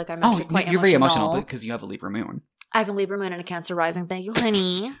all. I feel like I'm actually quite emotional. You're very emotional because you have a Libra moon. I have a Libra moon and a Cancer rising. Thank you,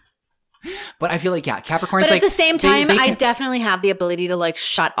 honey. But I feel like, Capricorns. But at the same time, I definitely have the ability to, like,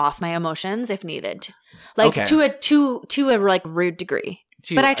 shut off my emotions if needed. Like, to a like, rude degree.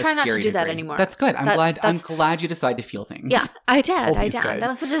 But I try not to do that anymore. That's good. I'm glad you decided to feel things. Yeah, I did. That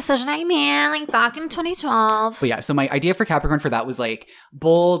was the decision I made, like, back in 2012. But yeah, so my idea for Capricorn for that was, like,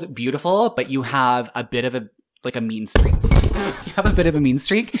 bold, beautiful, but you have a bit of a mean streak. You have a bit of a mean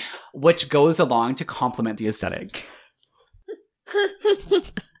streak, which goes along to complement the aesthetic.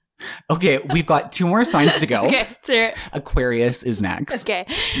 Okay, we've got 2 more signs to go. Okay, sure. Aquarius is next. Okay.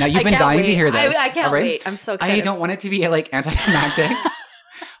 Now, you've been dying to hear this. I can't wait. I'm so excited. I don't want it to be, like, anticlimactic.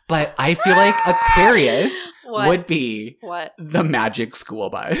 But I feel like Aquarius would be the magic school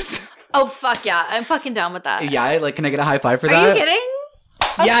bus. Oh, fuck yeah. I'm fucking down with that. Yeah, like, can I get a high five for that? Are you kidding?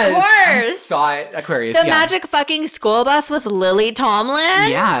 Of course. Thought Aquarius. The magic fucking school bus with Lily Tomlin?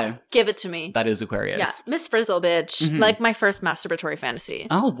 Yeah. Give it to me. That is Aquarius. Yeah. Miss Frizzle, bitch. Mm-hmm. Like my first masturbatory fantasy.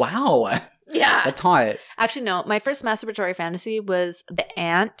 Oh, wow. Yeah. That's hot. Actually, no. My first masturbatory fantasy was the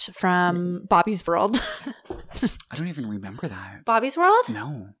ant from Bobby's World. I don't even remember that. Bobby's World?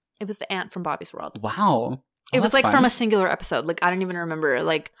 No. It was the ant from Bobby's World. Wow. It was like fun. From a singular episode. Like, I don't even remember.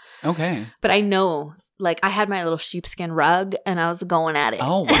 Like, okay. But I know, like, I had my little sheepskin rug and I was going at it.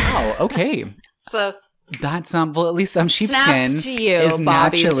 Oh, wow. Okay. So that's well, at least sheepskin is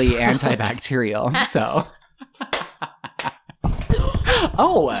naturally antibacterial. So.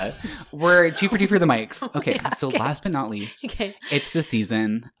 Oh, we're 2 for 2 for the mics. Okay, yeah, so last but not least, it's the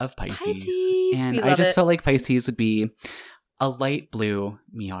season of Pisces. And I just felt like Pisces would be a light blue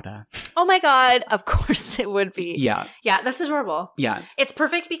Miata. Oh my God. Of course it would be. Yeah. Yeah, that's adorable. Yeah. It's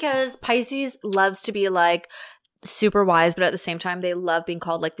perfect because Pisces loves to be like super wise, but at the same time, they love being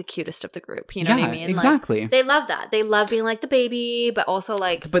called like the cutest of the group. You know what I mean? Exactly. Like, they love that. They love being like the baby, but also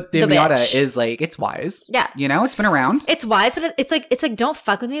like But the Miata bitch. Is like, it's wise. Yeah. You know, it's been around. It's wise, but it's like don't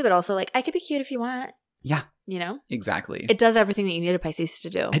fuck with me, but also like I could be cute if you want. Yeah. You know? Exactly. It does everything that you need a Pisces to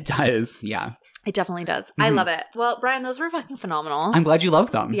do. It does. Yeah. It definitely does. Mm-hmm. I love it. Well, Brian, those were fucking phenomenal. I'm glad you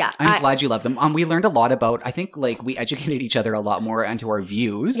love them. Yeah. I'm glad you love them. We learned a lot about, I think, like, we educated each other a lot more into our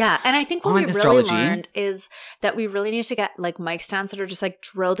views. Yeah. And I think what we really learned is that we really need to get, like, mic stands that are just, like,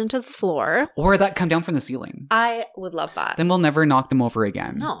 drilled into the floor. Or that come down from the ceiling. I would love that. Then we'll never knock them over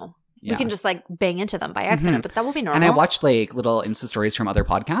again. No. Yeah. We can just like bang into them by accident, but that will be normal. And I watched like little Insta stories from other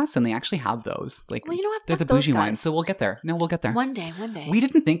podcasts and they actually have those. Like, well, you know what? They're the bougie ones. So we'll get there. No, we'll get there. One day. We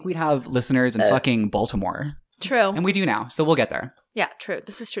didn't think we'd have listeners in fucking Baltimore. True. And we do now. So we'll get there. Yeah, true.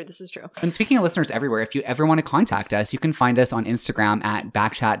 This is true. And speaking of listeners everywhere, if you ever want to contact us, you can find us on Instagram at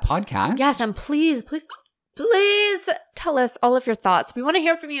Backchat Podcast. Yes, and please tell us all of your thoughts. We want to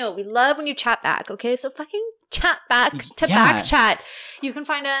hear from you. We love when you chat back, okay? So fucking chat back to Backchat. You can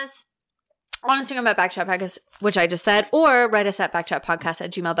find us on Instagram at Backchat Podcast, which I just said, or write us at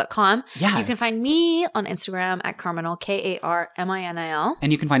backchatpodcast@gmail.com. Yeah. You can find me on Instagram at Carminal, Karminil.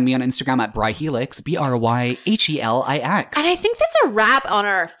 And you can find me on Instagram at Bryhelix, BRYHELIX. And I think that's a wrap on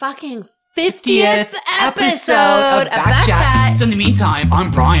our fucking 50th episode of Backchat. So in the meantime,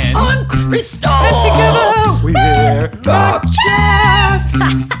 I'm Brian. I'm Crystal. And together we're Backchat.